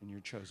and you're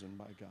chosen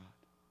by God.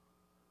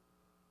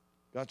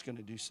 God's going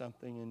to do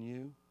something in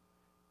you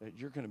that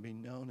you're going to be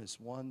known as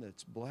one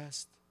that's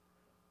blessed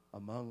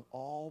among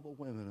all the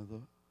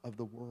women of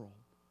the world.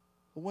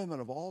 The women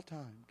of all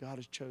time, God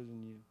has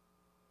chosen you.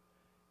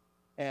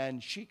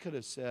 And she could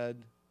have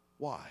said,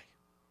 why?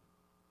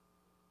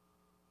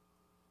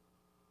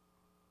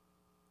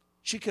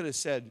 She could have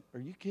said, are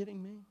you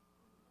kidding me?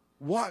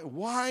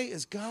 Why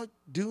is God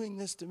doing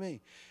this to me?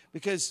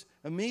 Because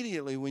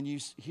immediately when you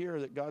hear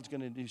that God's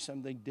going to do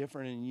something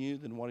different in you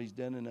than what he's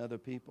done in other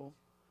people,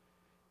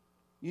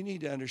 you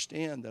need to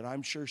understand that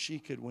I'm sure she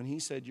could, when he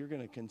said, you're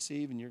going to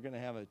conceive and you're going to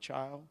have a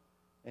child,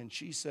 and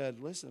she said,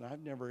 listen,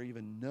 I've never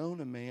even known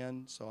a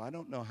man, so I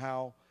don't know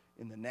how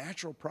in the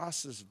natural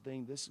process of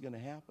things this is going to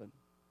happen.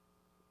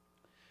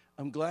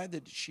 I'm glad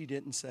that she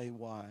didn't say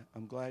why.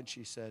 I'm glad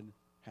she said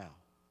how.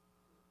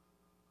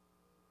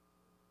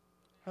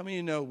 How many of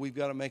you know we've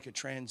got to make a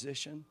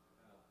transition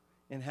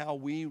in how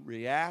we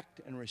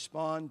react and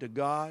respond to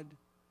God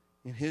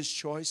in his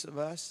choice of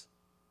us?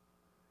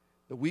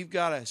 That we've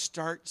got to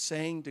start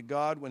saying to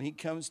God when he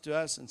comes to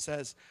us and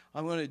says,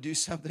 I'm going to do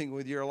something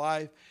with your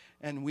life,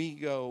 and we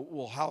go,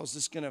 well, how is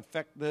this going to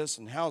affect this,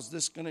 and how's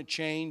this going to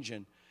change?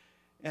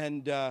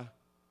 And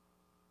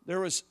there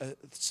was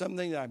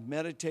something that I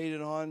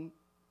meditated on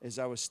as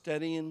I was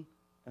studying,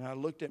 and I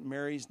looked at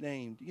Mary's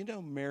name. Do you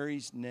know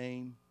Mary's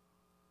name?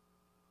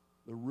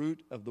 The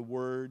root of the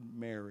word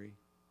Mary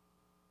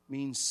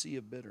means sea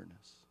of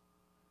bitterness.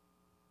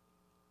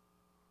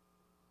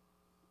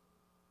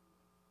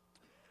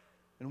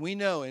 And we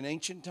know in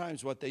ancient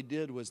times what they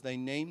did was they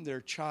named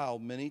their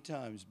child many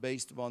times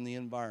based upon the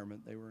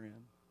environment they were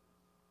in.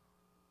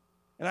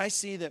 And I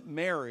see that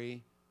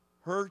Mary,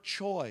 her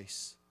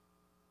choice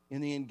in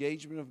the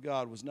engagement of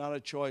God was not a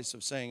choice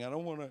of saying, I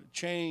don't want to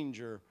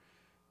change, or,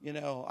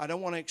 I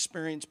don't want to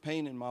experience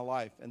pain in my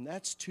life. And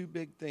that's two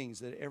big things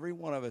that every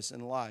one of us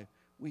in life,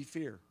 we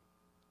fear.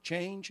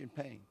 Change and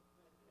pain.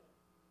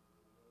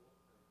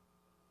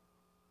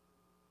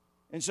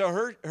 And so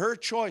her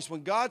choice,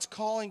 when God's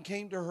calling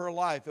came to her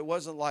life, it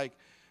wasn't like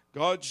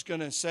God's going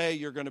to say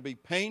you're going to be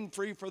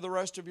pain-free for the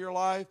rest of your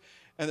life,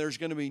 and there's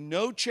going to be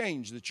no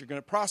change, that you're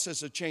going to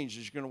process a change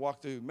that you're going to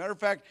walk through. Matter of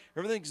fact,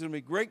 everything's going to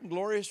be great and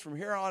glorious from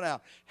here on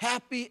out.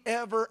 Happy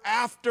ever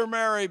after,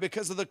 Mary,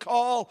 because of the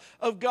call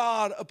of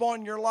God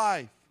upon your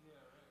life.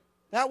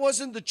 That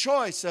wasn't the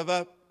choice of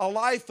a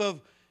life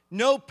of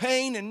no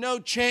pain and no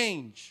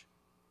change.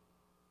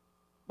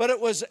 But it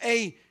was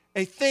a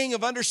thing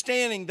of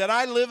understanding that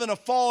I live in a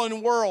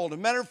fallen world. As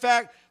a matter of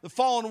fact, the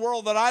fallen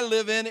world that I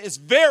live in is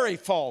very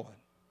fallen.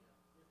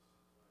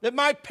 That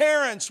my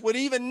parents would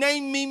even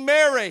name me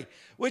Mary,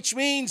 which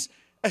means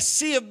a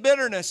sea of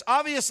bitterness.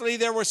 Obviously,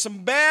 there were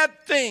some bad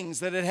things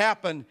that had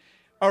happened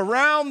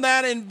around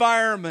that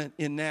environment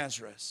in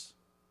Nazareth.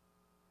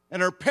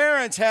 And her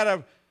parents had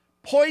a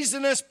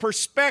poisonous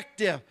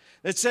perspective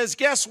that says,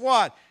 guess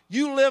what?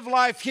 You live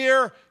life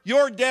here,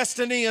 your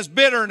destiny is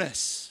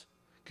bitterness.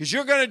 Because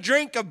you're going to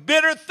drink of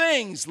bitter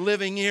things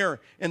living here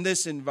in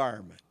this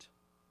environment.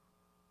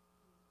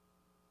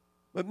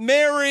 But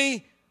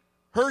Mary,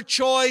 her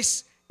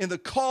choice in the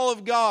call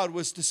of God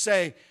was to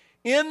say,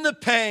 in the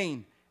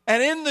pain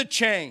and in the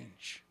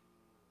change,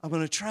 I'm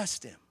going to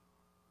trust him.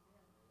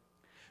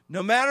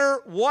 No matter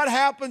what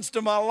happens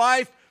to my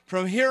life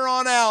from here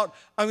on out,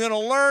 I'm going to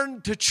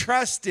learn to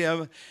trust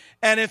him.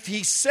 And if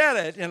he said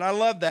it, and I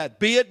love that,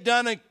 be it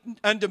done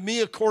unto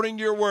me according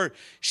to your word.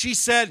 She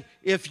said,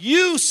 if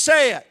you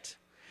say it,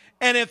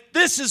 and if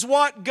this is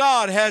what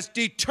God has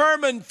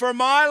determined for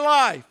my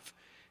life,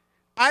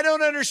 I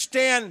don't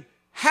understand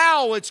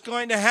how it's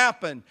going to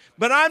happen,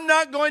 but I'm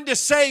not going to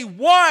say,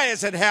 why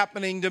is it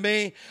happening to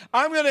me?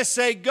 I'm going to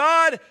say,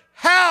 God,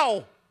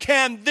 how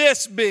can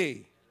this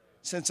be,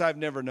 since I've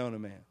never known a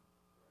man?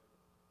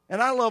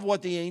 And I love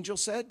what the angel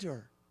said to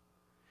her.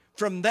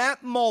 From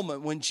that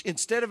moment, when she,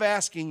 instead of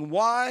asking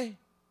why,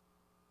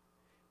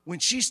 when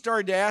she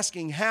started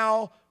asking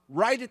how,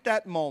 right at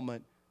that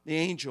moment, the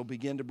angel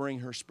began to bring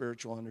her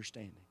spiritual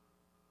understanding.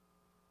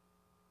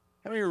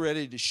 How many are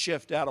ready to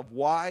shift out of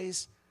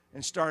whys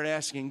and start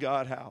asking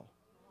God how?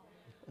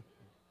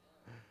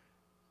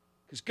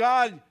 Because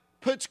God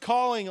puts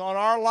calling on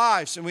our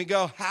lives, and we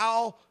go,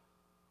 how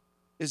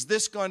is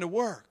this going to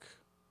work?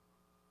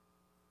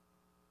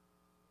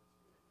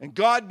 And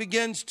God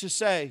begins to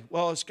say,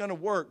 well, it's going to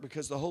work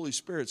because the Holy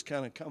Spirit's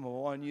kind of come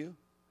on you.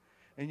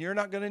 And you're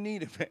not going to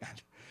need it, man,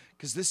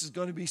 because this is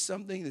going to be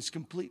something that's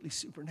completely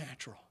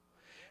supernatural.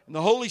 And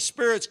the Holy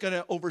Spirit's going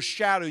to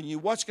overshadow you.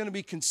 What's going to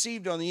be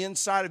conceived on the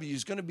inside of you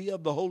is going to be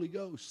of the Holy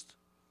Ghost.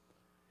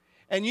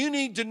 And you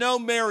need to know,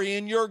 Mary,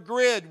 in your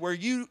grid where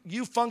you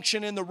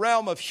function in the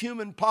realm of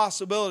human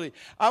possibility,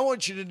 I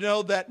want you to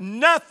know that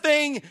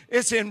nothing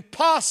is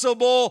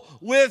impossible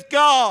with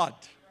God.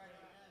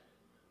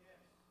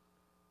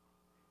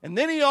 And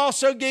then he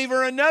also gave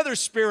her another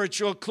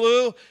spiritual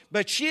clue,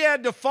 but she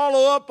had to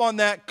follow up on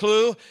that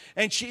clue.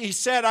 And he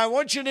said, I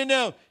want you to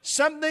know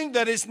something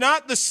that is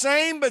not the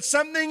same, but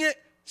something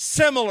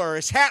similar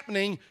is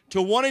happening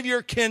to one of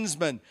your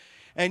kinsmen.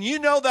 And you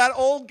know that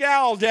old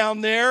gal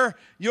down there,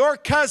 your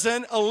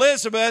cousin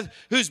Elizabeth,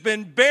 who's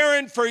been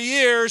barren for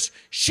years,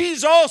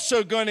 she's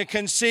also going to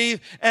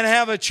conceive and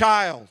have a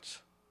child.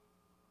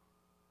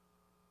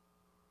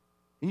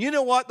 And you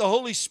know what? The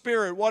Holy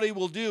Spirit, what He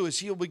will do is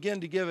He'll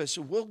begin to give us.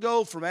 We'll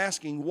go from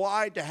asking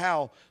why to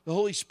how. The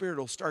Holy Spirit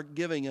will start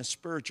giving us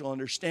spiritual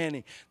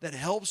understanding that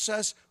helps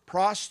us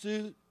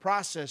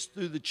process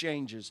through the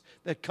changes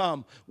that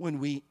come when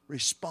we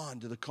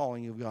respond to the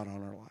calling of God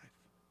on our life.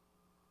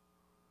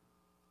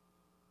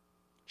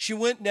 She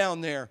went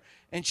down there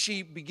and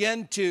she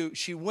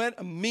went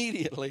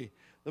immediately,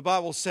 the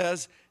Bible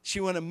says, she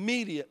went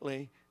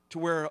immediately to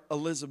where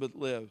Elizabeth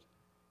lived.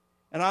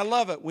 And I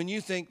love it when you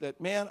think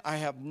that, man, I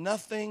have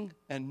nothing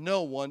and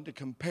no one to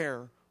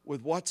compare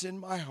with what's in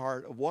my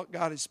heart of what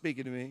God is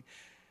speaking to me.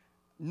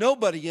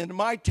 Nobody in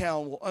my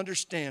town will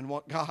understand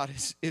what God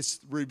is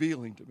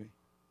revealing to me.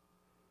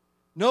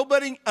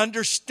 Nobody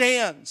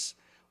understands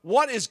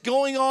what is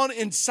going on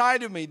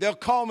inside of me. They'll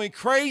call me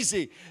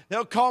crazy.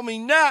 They'll call me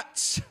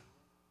nuts.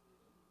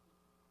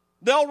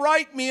 They'll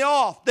write me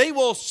off. They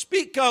will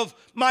speak of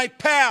my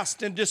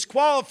past and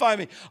disqualify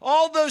me.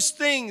 All those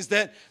things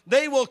that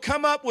they will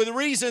come up with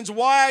reasons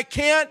why I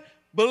can't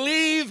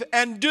believe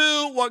and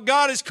do what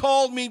God has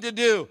called me to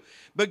do.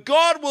 But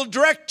God will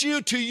direct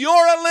you to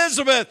your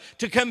Elizabeth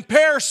to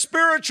compare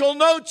spiritual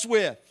notes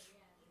with.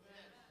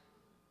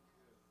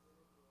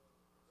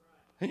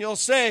 And you'll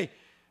say,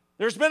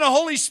 there's been a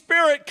Holy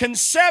Spirit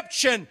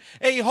conception,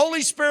 a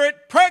Holy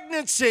Spirit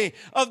pregnancy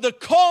of the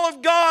call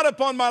of God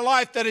upon my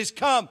life that has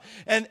come.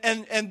 And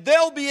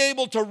they'll be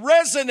able to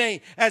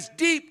resonate as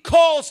deep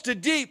calls to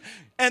deep.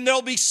 And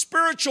there'll be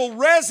spiritual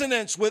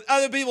resonance with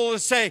other people to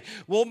say,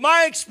 well,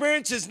 my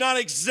experience is not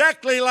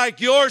exactly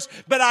like yours,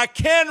 but I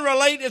can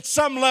relate at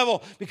some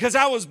level because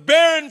I was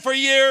barren for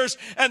years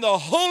and the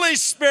Holy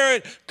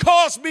Spirit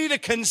caused me to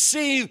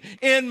conceive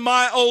in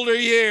my older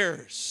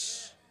years.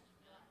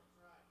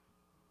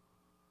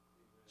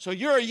 So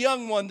you're a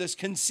young one that's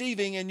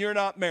conceiving and you're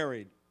not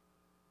married.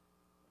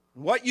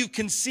 What you've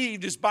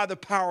conceived is by the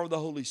power of the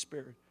Holy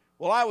Spirit.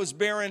 Well, I was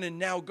barren and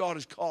now God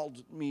has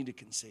called me to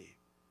conceive.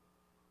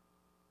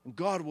 And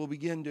God will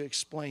begin to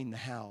explain the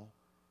how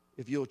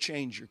if you'll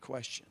change your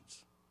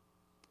questions.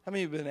 How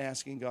many have been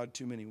asking God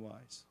too many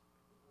whys?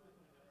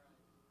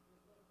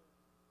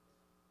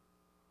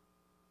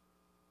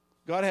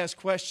 God has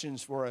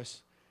questions for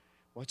us.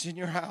 What's in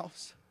your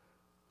house?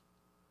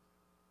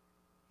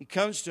 He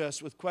comes to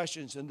us with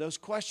questions, and those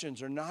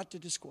questions are not to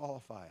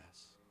disqualify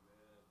us.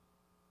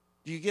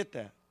 Do you get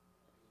that?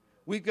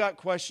 We've got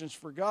questions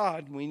for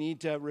God, and we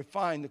need to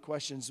refine the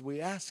questions we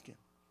ask Him.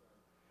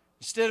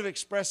 Instead of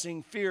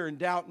expressing fear and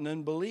doubt and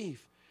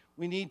unbelief,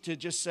 we need to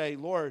just say,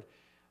 Lord,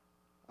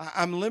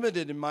 I'm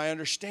limited in my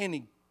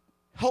understanding.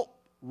 Help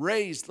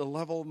raise the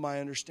level of my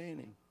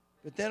understanding.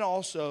 But then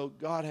also,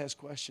 God has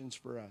questions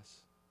for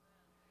us.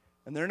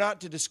 And they're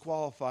not to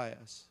disqualify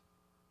us.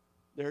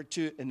 They're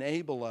to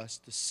enable us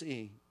to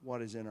see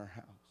what is in our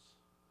house.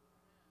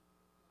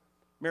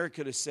 Mary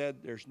could have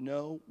said, there's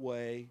no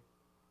way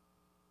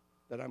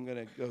that I'm going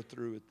to go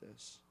through with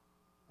this.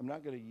 I'm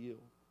not going to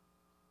yield.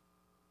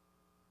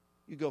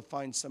 You go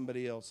find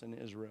somebody else in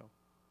Israel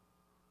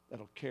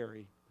that'll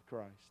carry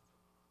Christ.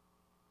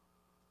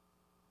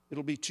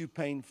 It'll be too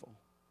painful.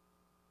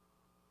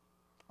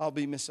 I'll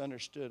be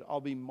misunderstood.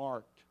 I'll be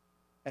marked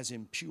as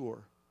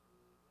impure.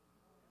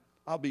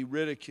 I'll be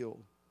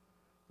ridiculed.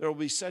 There will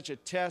be such a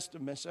test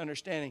of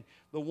misunderstanding.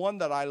 The one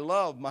that I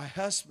love, my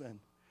husband,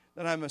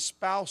 that I'm a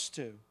spouse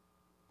to,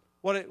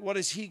 what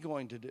is he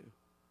going to do?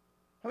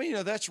 I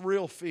mean, that's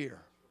real fear.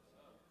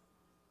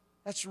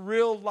 That's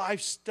real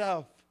life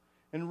stuff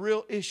and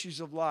real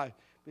issues of life.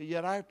 But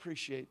yet I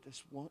appreciate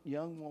this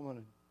young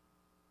woman.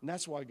 And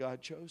that's why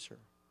God chose her.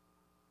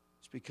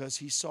 It's because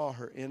He saw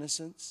her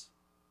innocence.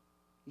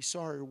 He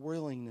saw her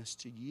willingness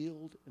to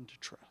yield and to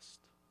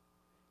trust.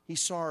 He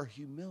saw her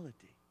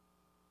humility.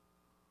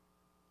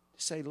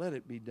 Say, let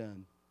it be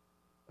done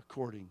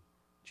according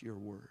to your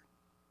word.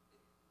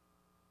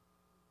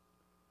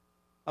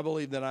 I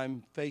believe that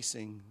I'm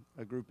facing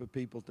a group of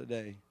people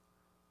today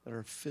that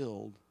are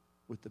filled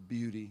with the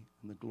beauty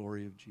and the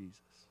glory of Jesus.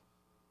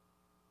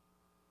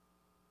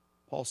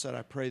 Paul said,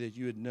 I pray that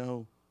you would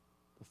know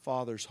the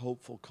Father's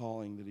hopeful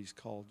calling that He's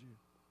called you.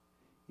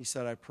 He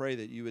said, I pray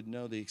that you would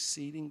know the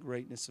exceeding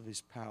greatness of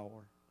His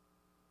power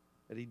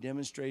that He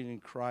demonstrated in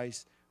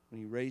Christ when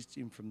He raised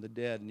Him from the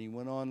dead. And He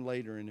went on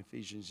later in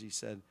Ephesians, He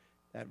said,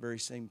 that very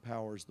same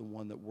power is the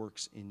one that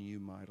works in you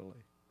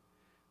mightily.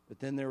 But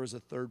then there was a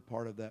third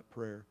part of that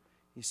prayer.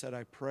 He said,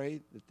 I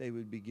pray that they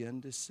would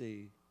begin to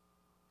see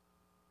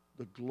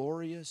the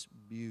glorious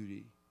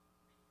beauty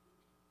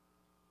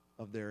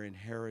of their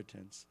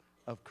inheritance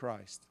of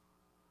Christ.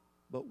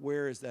 But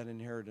where is that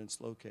inheritance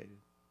located?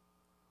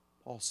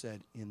 Paul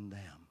said, in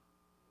them.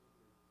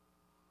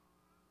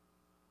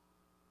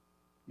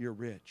 You're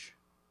rich.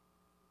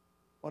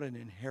 What an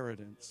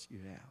inheritance you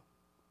have.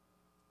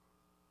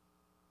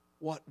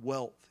 What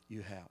wealth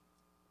you have.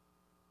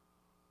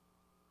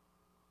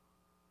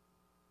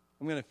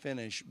 I'm going to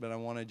finish, but I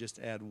want to just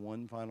add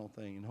one final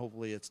thing, and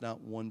hopefully it's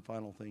not one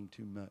final thing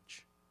too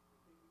much.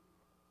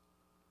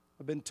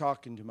 I've been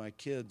talking to my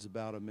kids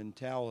about a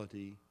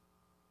mentality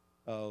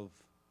of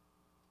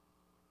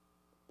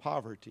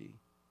poverty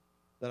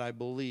that I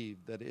believe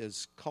that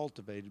is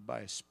cultivated by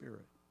a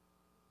spirit.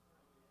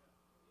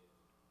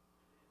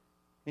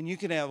 And you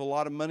can have a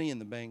lot of money in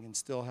the bank and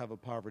still have a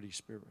poverty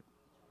spirit.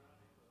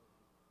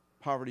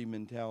 Poverty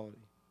mentality.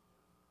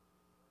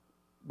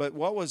 But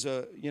what was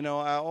I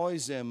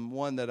always am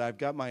one that I've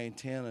got my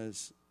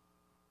antennas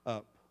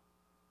up.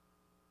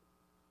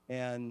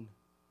 And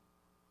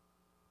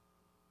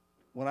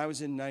when I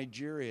was in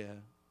Nigeria,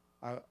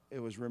 it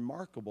was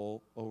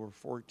remarkable over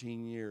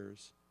 14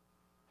 years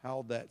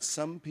how that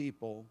some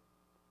people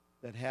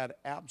that had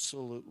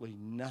absolutely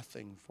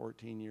nothing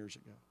 14 years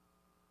ago,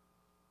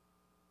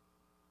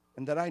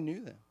 and that I knew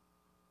them.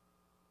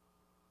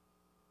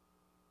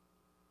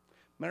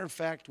 Matter of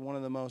fact, one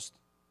of the most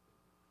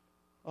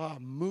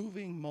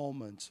moving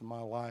moments in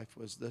my life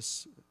was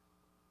this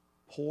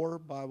poor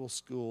Bible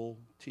school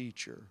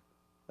teacher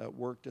that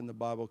worked in the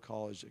Bible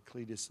college that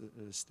Cletus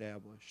had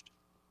established.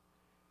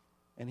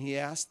 And he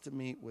asked to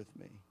meet with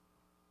me.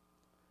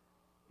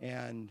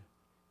 And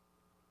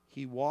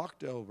he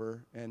walked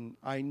over, and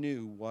I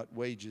knew what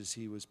wages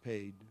he was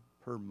paid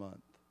per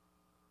month.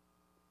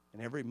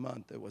 And every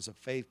month it was a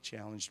faith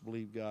challenge to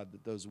believe God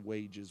that those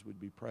wages would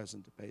be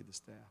present to pay the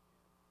staff.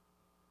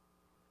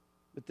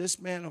 But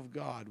this man of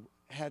God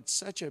had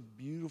such a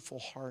beautiful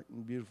heart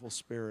and beautiful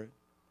spirit.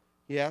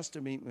 He asked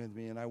to meet with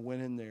me, and I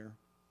went in there.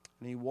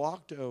 And he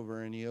walked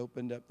over and he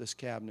opened up this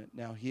cabinet.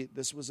 Now,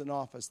 this was an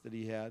office that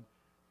he had,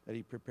 that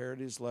he prepared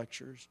his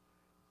lectures,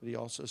 but he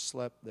also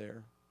slept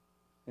there,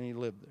 and he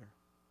lived there.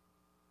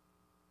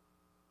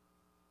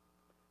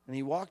 And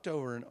he walked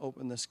over and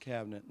opened this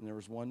cabinet, and there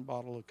was one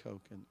bottle of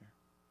Coke in there.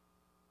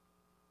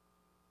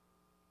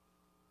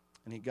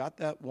 And he got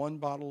that one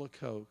bottle of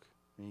Coke,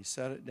 and he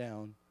set it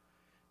down,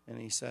 and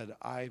he said,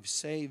 I've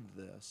saved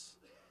this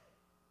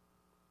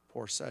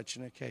for such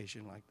an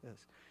occasion like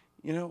this.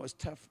 You know, it was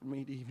tough for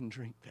me to even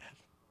drink that.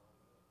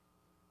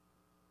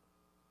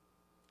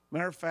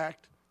 Matter of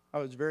fact, I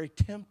was very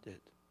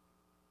tempted.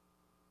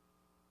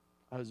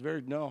 I was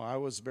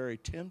very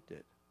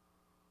tempted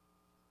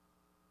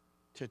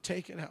to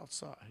take it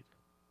outside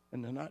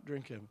and to not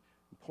drink it and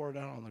pour it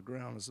out on the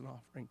ground as an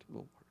offering to the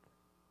Lord.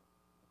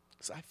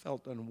 Because I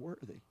felt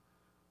unworthy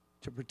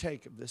to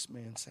partake of this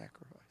man's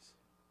sacrifice.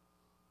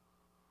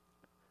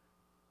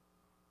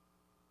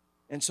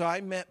 And so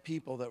I met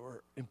people that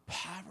were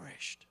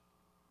impoverished.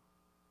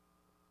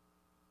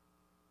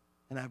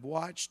 And I've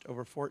watched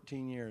over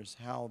 14 years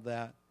how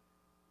that,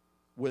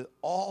 with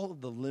all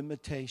of the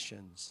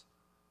limitations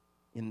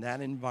in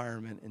that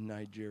environment in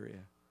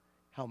Nigeria,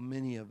 how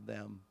many of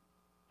them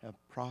have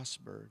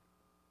prospered,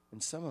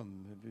 and some of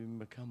them have even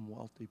become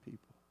wealthy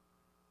people.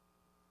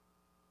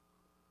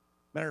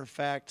 Matter of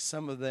fact,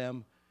 some of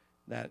them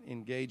that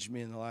engaged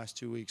me in the last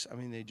 2 weeks,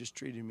 they just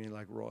treated me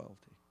like royalty.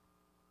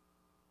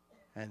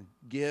 And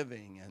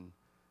giving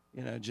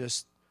and,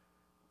 just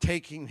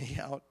taking me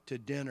out to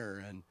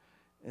dinner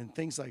and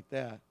things like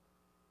that.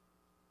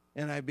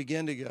 And I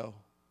began to go,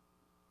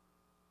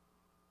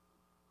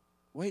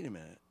 wait a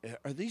minute,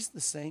 are these the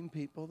same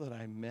people that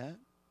I met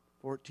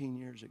 14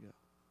 years ago?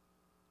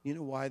 You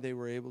know why they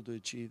were able to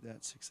achieve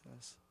that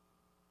success?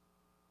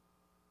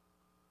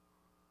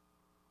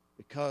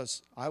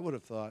 Because I would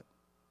have thought,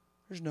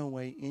 there's no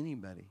way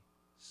anybody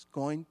is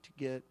going to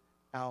get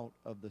out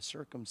of the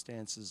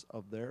circumstances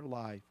of their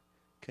life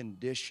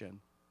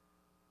condition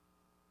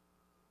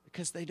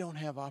because they don't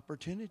have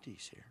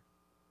opportunities here.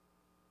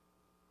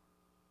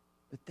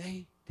 But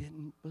they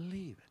didn't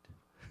believe it.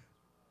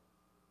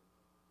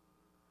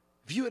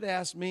 If you had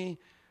asked me,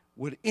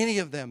 would any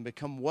of them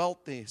become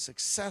wealthy,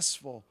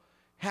 successful,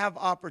 have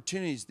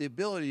opportunities, the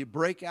ability to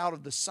break out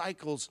of the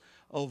cycles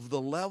of the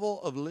level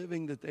of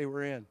living that they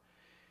were in?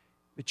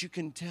 But you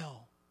can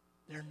tell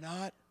they're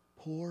not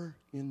poor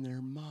in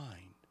their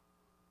mind.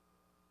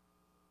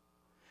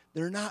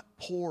 They're not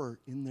poor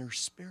in their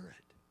spirit.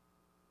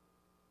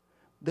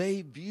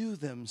 They view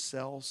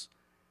themselves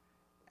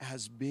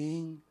as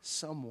being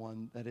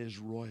someone that is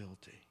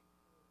royalty.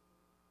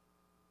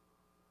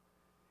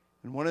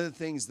 And one of the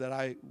things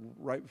that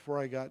right before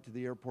I got to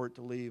the airport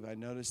to leave, I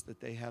noticed that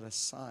they had a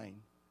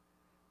sign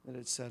that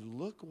it said,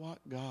 "Look what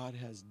God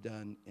has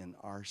done in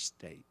our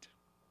state."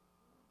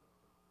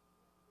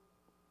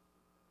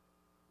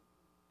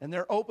 And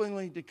they're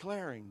openly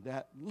declaring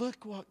that,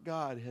 look what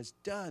God has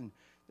done.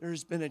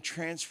 There's been a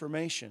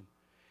transformation.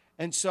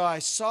 And so I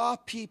saw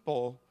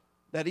people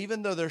that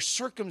even though their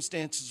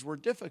circumstances were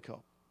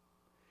difficult,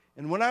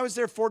 and when I was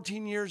there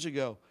 14 years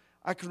ago,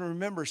 I can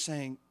remember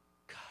saying,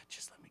 God,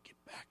 just let me get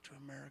back to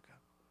America,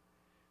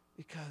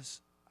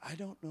 because I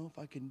don't know if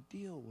I can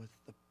deal with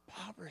the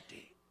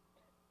poverty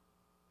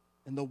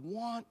and the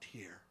want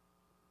here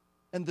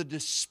and the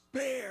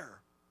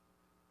despair.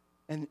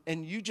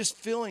 And you just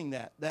feeling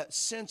that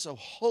sense of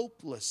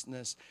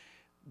hopelessness,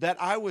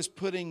 that I was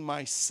putting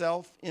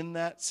myself in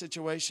that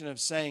situation of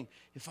saying,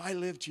 if I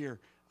lived here,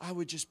 I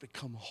would just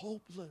become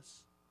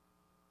hopeless.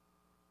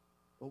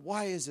 But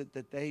why is it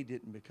that they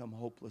didn't become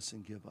hopeless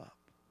and give up?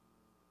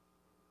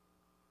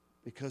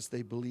 Because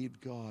they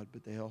believed God,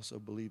 but they also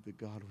believed that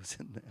God was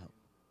in them.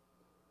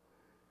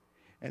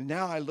 And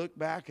now I look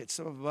back at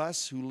some of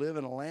us who live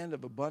in a land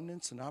of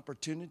abundance and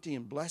opportunity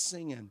and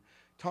blessing, and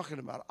talking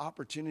about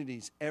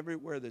opportunities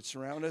everywhere that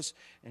surround us.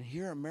 And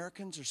here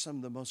Americans are some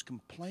of the most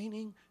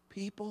complaining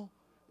people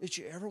that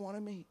you ever want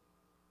to meet.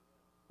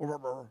 And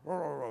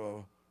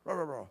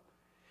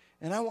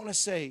I want to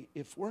say,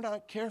 if we're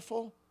not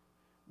careful,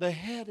 the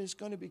head is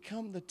going to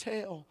become the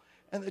tail,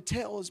 and the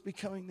tail is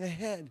becoming the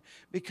head,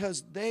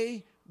 because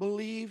they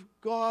believe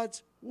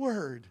God's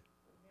word.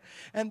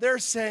 And they're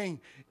saying,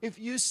 if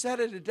you said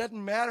it, it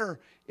doesn't matter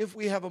if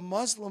we have a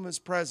Muslim as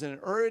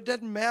president, or it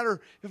doesn't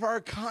matter if our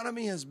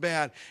economy is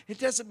bad. It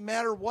doesn't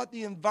matter what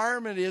the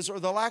environment is, or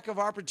the lack of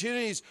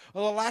opportunities,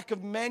 or the lack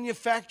of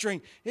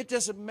manufacturing. It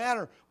doesn't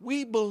matter.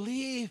 We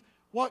believe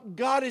what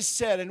God has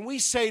said, and we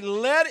say,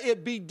 let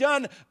it be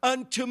done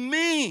unto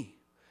me.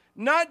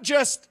 Not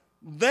just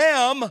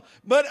them,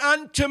 but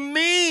unto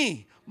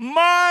me.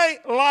 My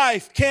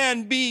life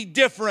can be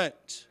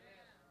different.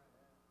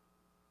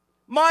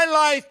 My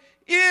life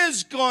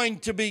is going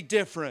to be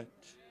different.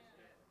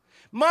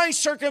 My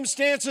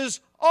circumstances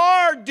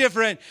are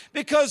different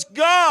because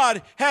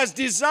God has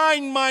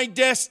designed my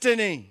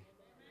destiny.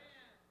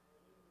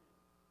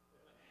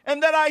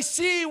 And that I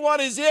see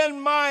what is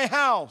in my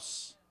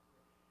house.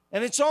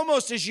 And it's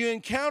almost as you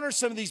encounter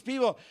some of these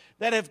people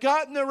that have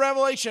gotten the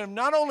revelation of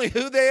not only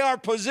who they are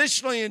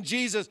positionally in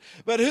Jesus,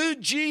 but who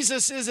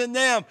Jesus is in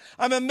them.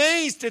 I'm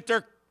amazed at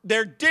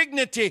their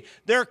dignity,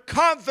 their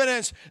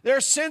confidence,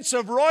 their sense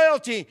of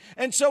royalty.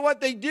 And so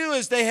what they do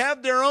is they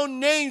have their own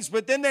names,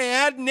 but then they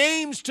add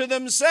names to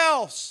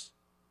themselves.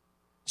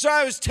 So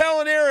I was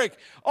telling Eric,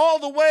 all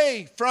the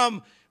way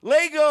from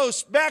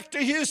Lagos back to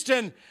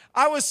Houston,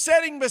 I was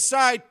sitting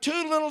beside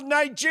two little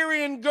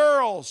Nigerian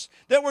girls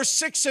that were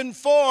 6 and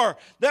 4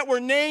 that were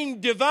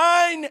named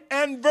Divine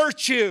and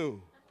Virtue.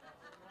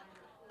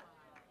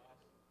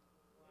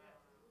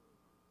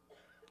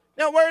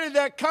 Now, where did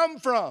that come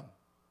from?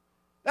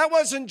 That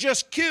wasn't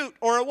just cute,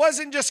 or it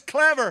wasn't just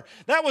clever.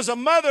 That was a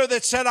mother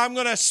that said, I'm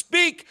going to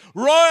speak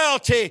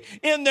royalty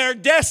in their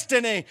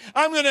destiny.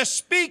 I'm going to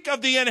speak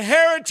of the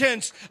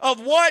inheritance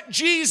of what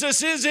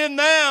Jesus is in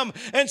them.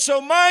 And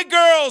so my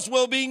girls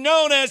will be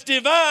known as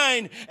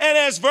divine and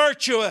as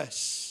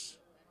virtuous.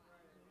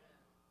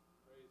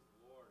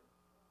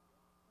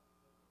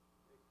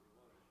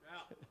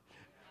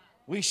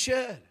 We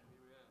should.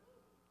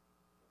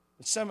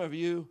 But some of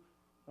you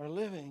are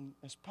living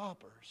as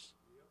paupers.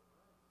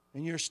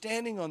 And you're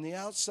standing on the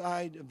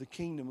outside of the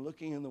kingdom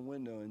looking in the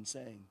window and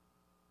saying,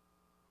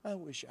 I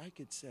wish I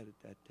could sit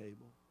at that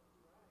table.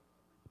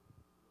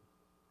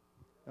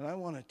 And I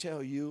want to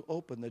tell you,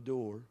 open the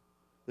door.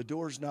 The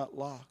door's not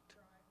locked.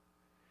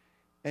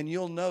 And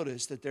you'll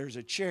notice that there's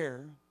a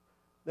chair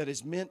that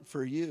is meant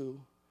for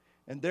you.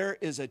 And there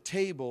is a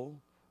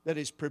table that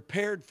is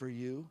prepared for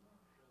you,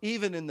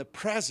 even in the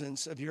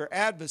presence of your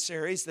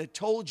adversaries that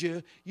told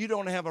you you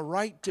don't have a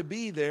right to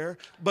be there,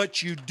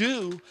 but you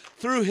do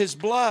through his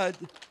blood.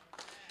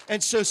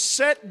 And so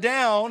sit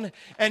down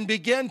and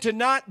begin to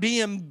not be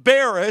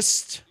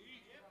embarrassed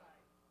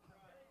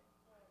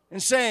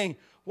and saying,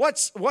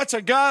 what's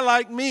a guy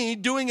like me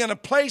doing in a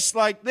place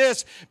like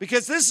this?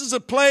 Because this is a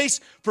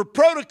place for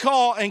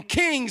protocol and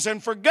kings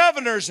and for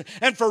governors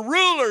and for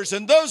rulers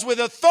and those with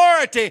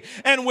authority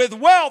and with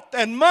wealth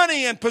and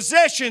money and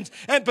possessions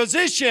and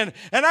position.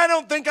 And I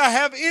don't think I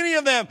have any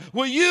of them.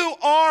 Well, you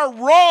are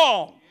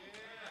wrong.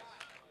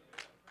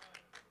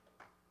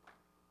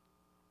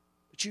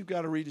 But you've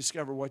got to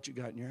rediscover what you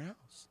got in your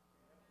house.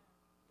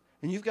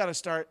 And you've got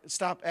to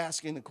stop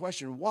asking the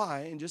question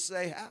why and just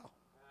say how.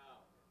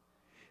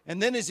 And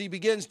then as he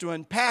begins to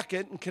unpack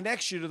it and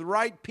connects you to the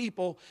right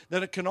people,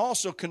 that it can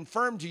also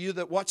confirm to you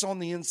that what's on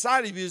the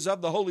inside of you is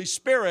of the Holy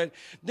Spirit,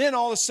 then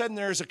all of a sudden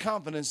there's a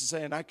confidence in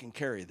saying, I can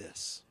carry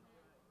this.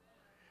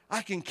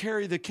 I can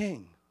carry the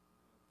King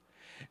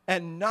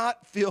and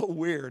not feel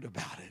weird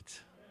about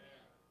it.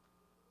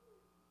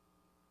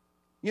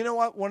 You know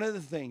what? One of the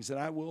things that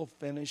I will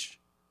finish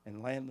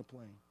and land the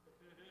plane.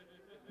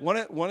 One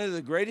of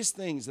the greatest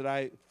things that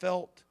I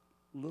felt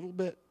a little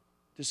bit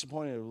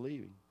disappointed of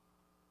leaving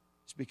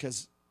is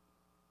because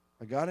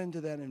I got into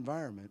that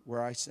environment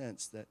where I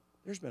sensed that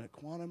there's been a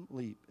quantum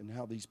leap in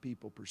how these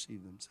people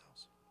perceive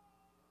themselves.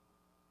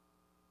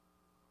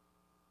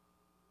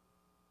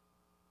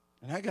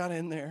 And I got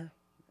in there,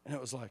 and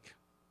it was like,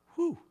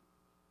 whew,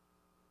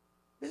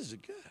 this is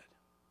good.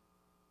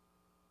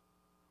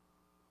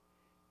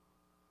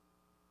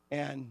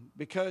 And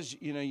because,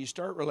 you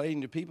start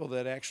relating to people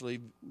that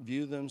actually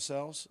view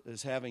themselves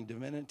as having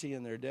divinity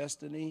in their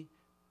destiny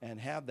and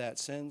have that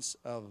sense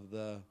of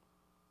the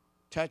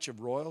touch of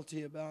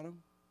royalty about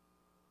them,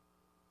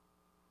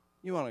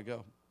 you want to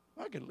go,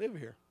 I could live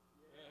here.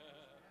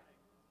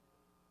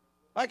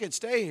 I could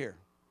stay here.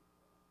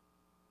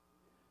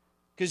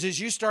 Because as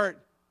you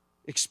start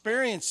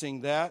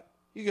experiencing that,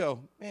 you go,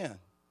 man,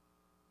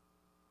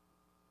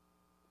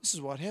 this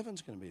is what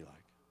heaven's going to be like.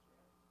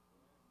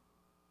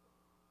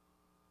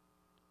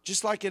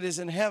 Just like it is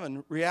in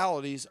heaven,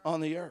 realities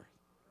on the earth.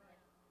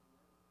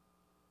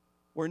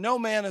 Where no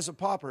man is a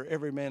pauper,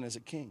 every man is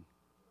a king.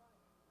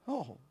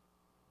 Oh,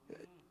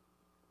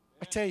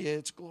 I tell you,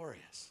 it's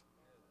glorious.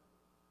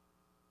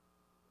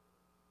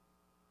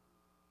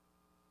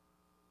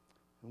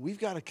 And we've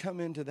got to come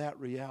into that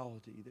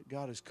reality that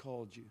God has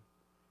called you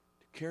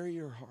to carry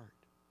your heart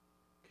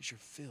because you're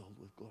filled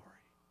with glory,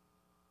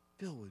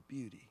 filled with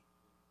beauty,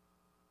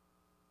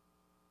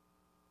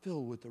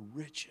 filled with the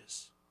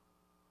riches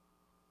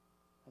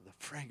of the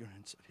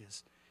fragrance of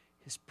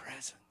His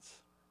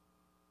presence.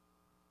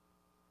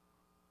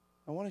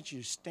 I wanted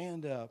you to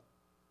stand up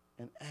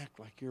and act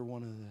like you're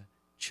one of the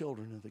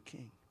children of the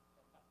King.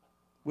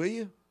 Will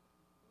you?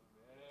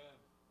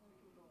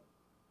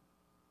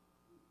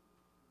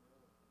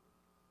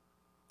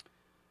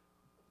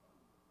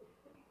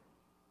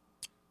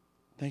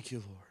 Thank you,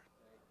 Lord.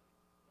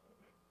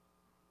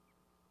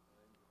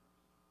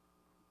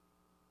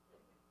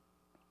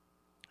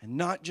 And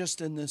not just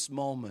in this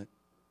moment,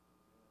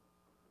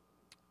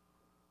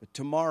 but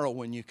tomorrow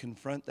when you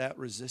confront that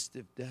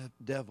resistive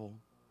devil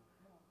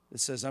that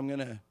says, I'm going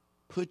to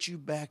put you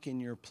back in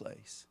your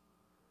place.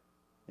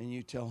 And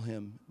you tell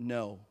him,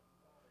 no,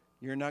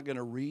 you're not going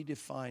to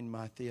redefine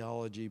my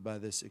theology by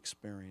this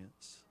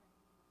experience.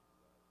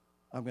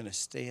 I'm going to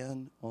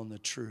stand on the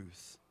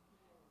truth.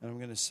 And I'm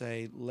going to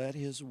say, let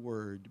His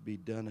word be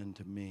done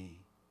unto me.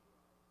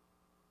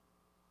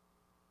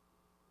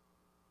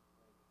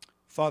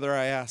 Father,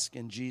 I ask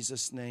in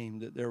Jesus' name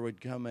that there would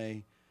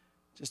come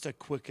just a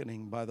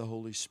quickening by the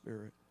Holy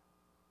Spirit.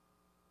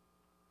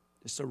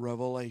 Just a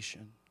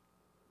revelation.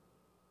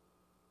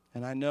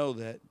 And I know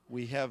that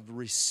we have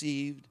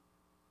received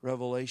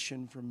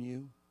revelation from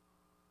you.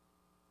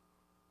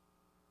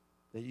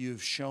 That you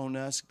have shown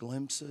us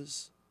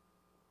glimpses,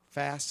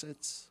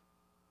 facets.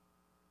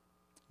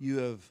 You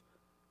have,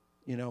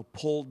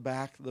 pulled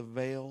back the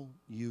veil.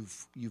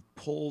 You've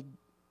pulled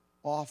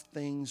off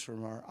things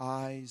from our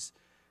eyes.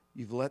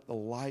 You've let the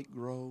light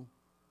grow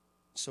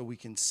so we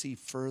can see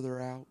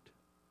further out.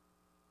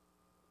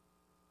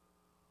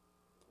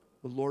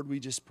 But Lord, we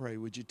just pray,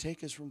 would you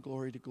take us from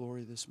glory to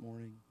glory this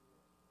morning?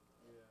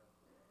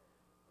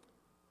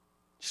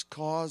 Just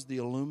cause the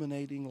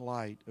illuminating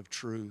light of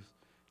truth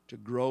to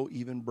grow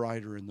even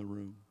brighter in the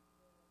room.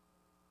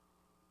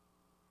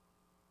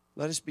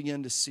 Let us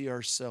begin to see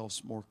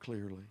ourselves more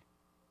clearly.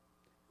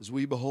 As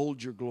we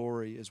behold your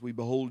glory, as we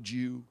behold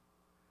you,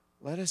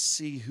 let us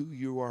see who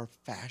you are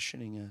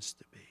fashioning us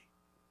to be.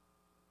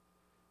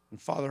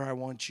 And Father, I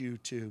want you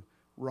to,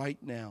 right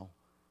now,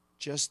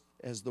 just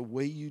as the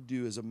way you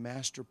do as a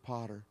master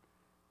potter,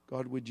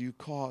 God, would you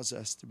cause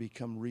us to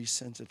become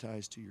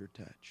resensitized to your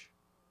touch?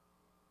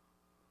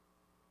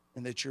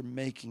 And that you're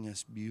making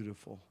us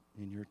beautiful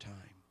in your time.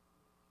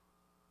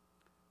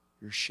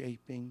 You're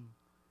shaping,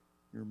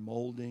 you're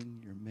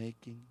molding, you're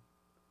making.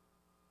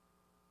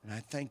 And I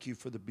thank you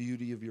for the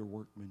beauty of your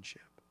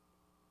workmanship.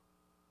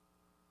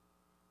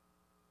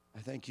 I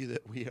thank you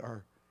that we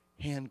are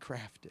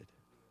handcrafted.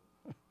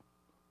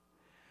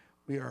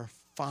 We are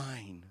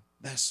fine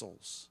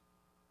vessels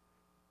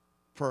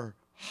for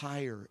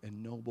higher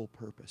and noble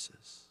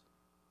purposes.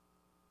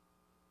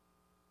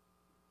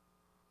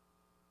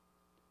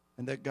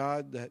 And that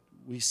God, that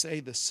we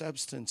say the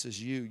substance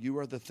is you. You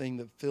are the thing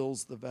that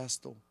fills the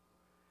vessel.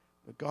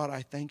 But God,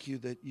 I thank you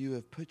that you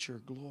have put your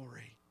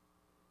glory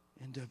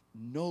into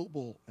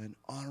noble and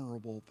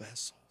honorable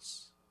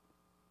vessels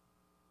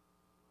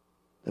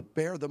that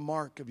bear the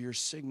mark of your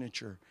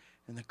signature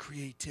and the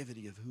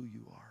creativity of who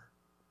you are.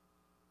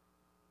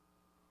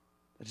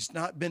 That it's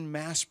not been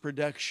mass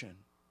production.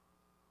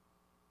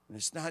 And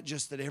it's not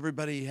just that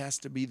everybody has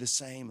to be the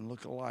same and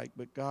look alike,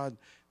 but God,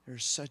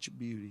 there's such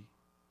beauty.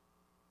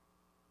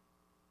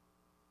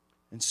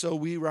 And so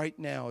we right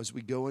now, as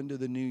we go into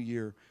the new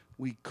year,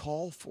 we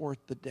call forth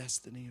the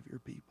destiny of your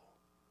people.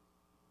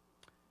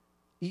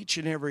 Each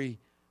and every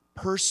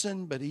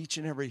person, but each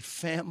and every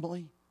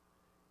family,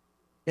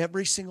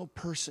 every single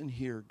person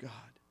here, God,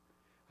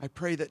 I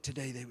pray that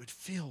today they would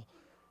feel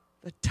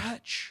the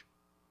touch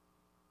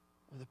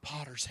of the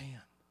potter's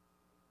hand.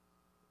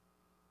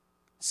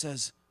 It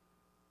says,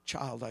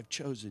 child, I've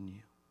chosen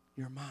you.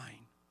 You're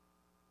mine.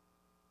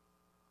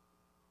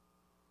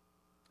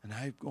 And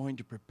I'm going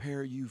to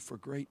prepare you for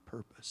great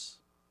purpose.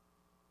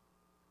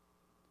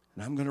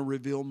 And I'm going to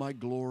reveal my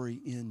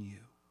glory in you.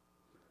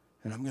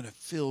 And I'm going to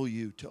fill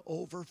you to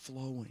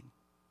overflowing.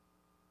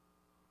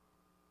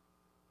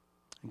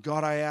 And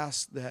God, I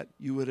ask that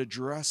you would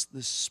address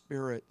this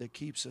spirit that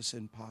keeps us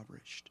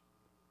impoverished.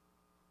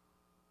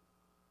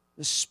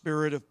 This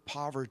spirit of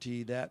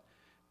poverty that,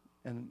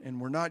 and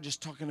we're not just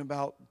talking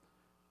about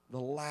the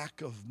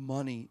lack of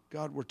money.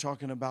 God, we're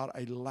talking about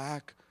a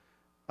lack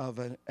of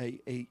an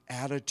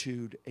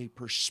attitude, a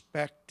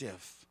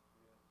perspective,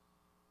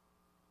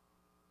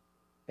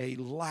 a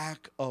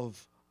lack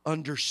of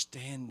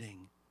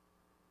understanding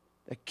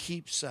that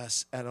keeps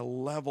us at a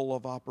level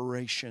of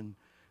operation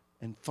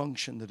and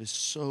function that is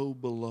so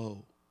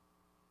below.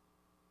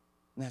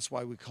 And that's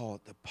why we call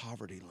it the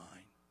poverty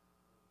line.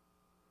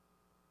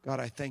 God,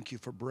 I thank you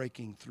for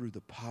breaking through the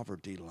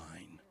poverty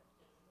line.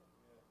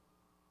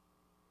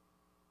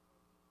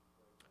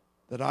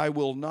 That I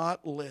will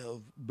not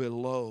live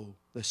below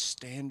the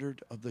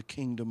standard of the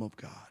kingdom of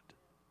God.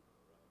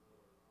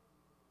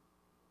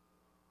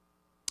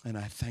 And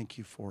I thank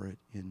you for it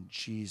in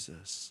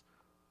Jesus'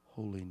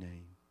 holy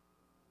name.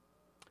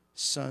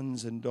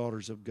 Sons and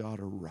daughters of God,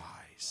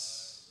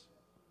 arise.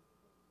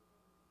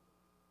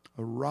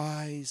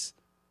 Arise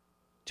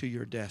to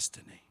your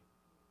destiny.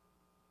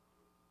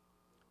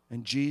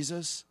 And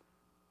Jesus,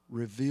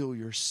 reveal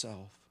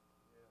yourself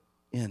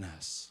in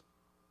us.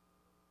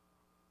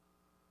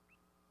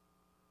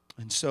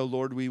 And so,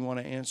 Lord, we want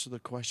to answer the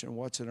question,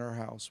 what's in our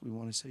house? We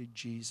want to say,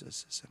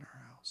 Jesus is in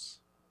our house.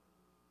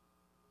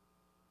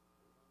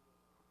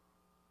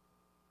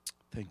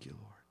 Thank you,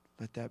 Lord.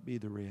 Let that be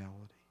the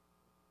reality.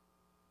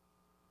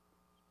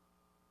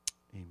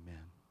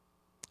 Amen.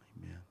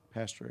 Amen.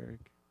 Pastor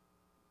Eric.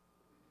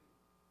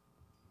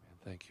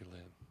 Thank you,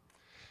 Lynn.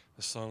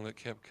 The song that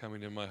kept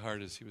coming in my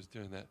heart as he was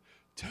doing that,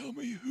 tell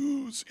me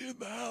who's in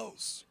the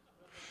house.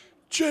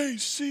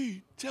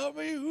 JC, tell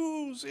me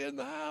who's in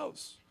the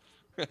house.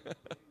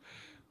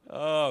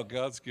 Oh,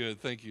 God's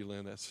good. Thank you,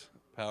 Lynn. That's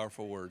a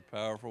powerful word,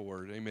 powerful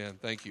word. Amen.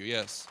 Thank you.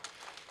 Yes.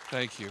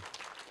 Thank you.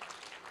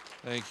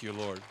 Thank you,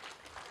 Lord.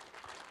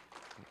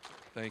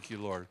 Thank you,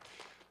 Lord.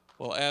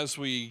 Well, as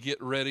we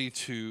get ready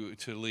to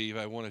leave,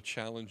 I want to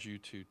challenge you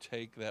to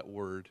take that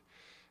word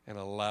and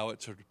allow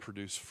it to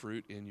produce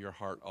fruit in your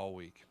heart all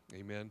week.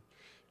 Amen.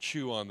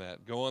 Chew on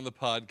that. Go on the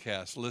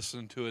podcast,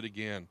 listen to it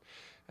again,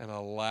 and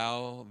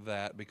allow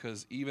that,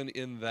 because even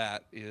in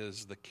that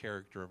is the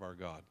character of our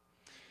God.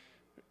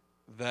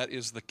 That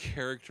is the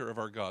character of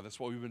our God. That's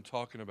what we've been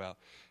talking about.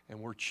 And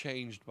we're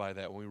changed by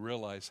that when we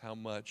realize how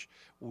much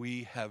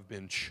we have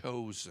been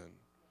chosen.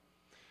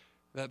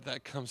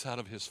 That comes out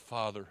of his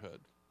fatherhood.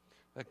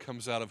 That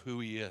comes out of who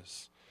he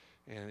is.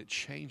 And it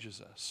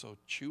changes us. So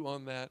chew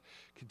on that.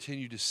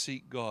 Continue to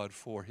seek God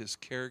for his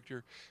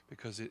character,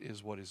 because it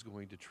is what is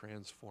going to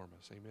transform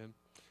us. Amen.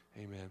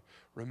 Amen.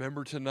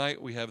 Remember, tonight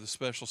we have the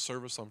special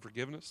service on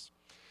forgiveness.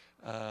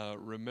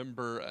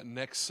 Remember,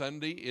 next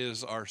Sunday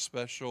is our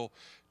special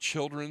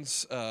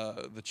children's.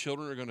 The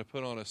children are going to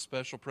put on a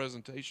special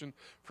presentation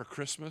for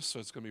Christmas, so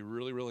it's going to be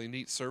really, really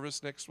neat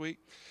service next week.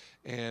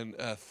 And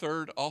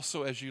third,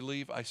 also as you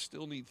leave, I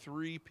still need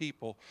 3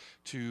 people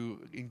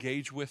to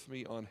engage with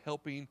me on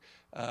helping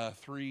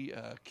 3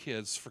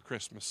 kids for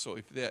Christmas. So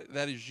if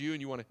that is you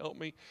and you want to help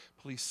me,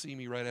 please see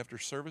me right after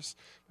service.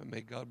 But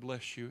may God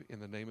bless you in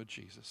the name of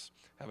Jesus.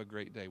 Have a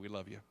great day. We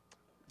love you.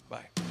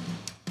 Bye.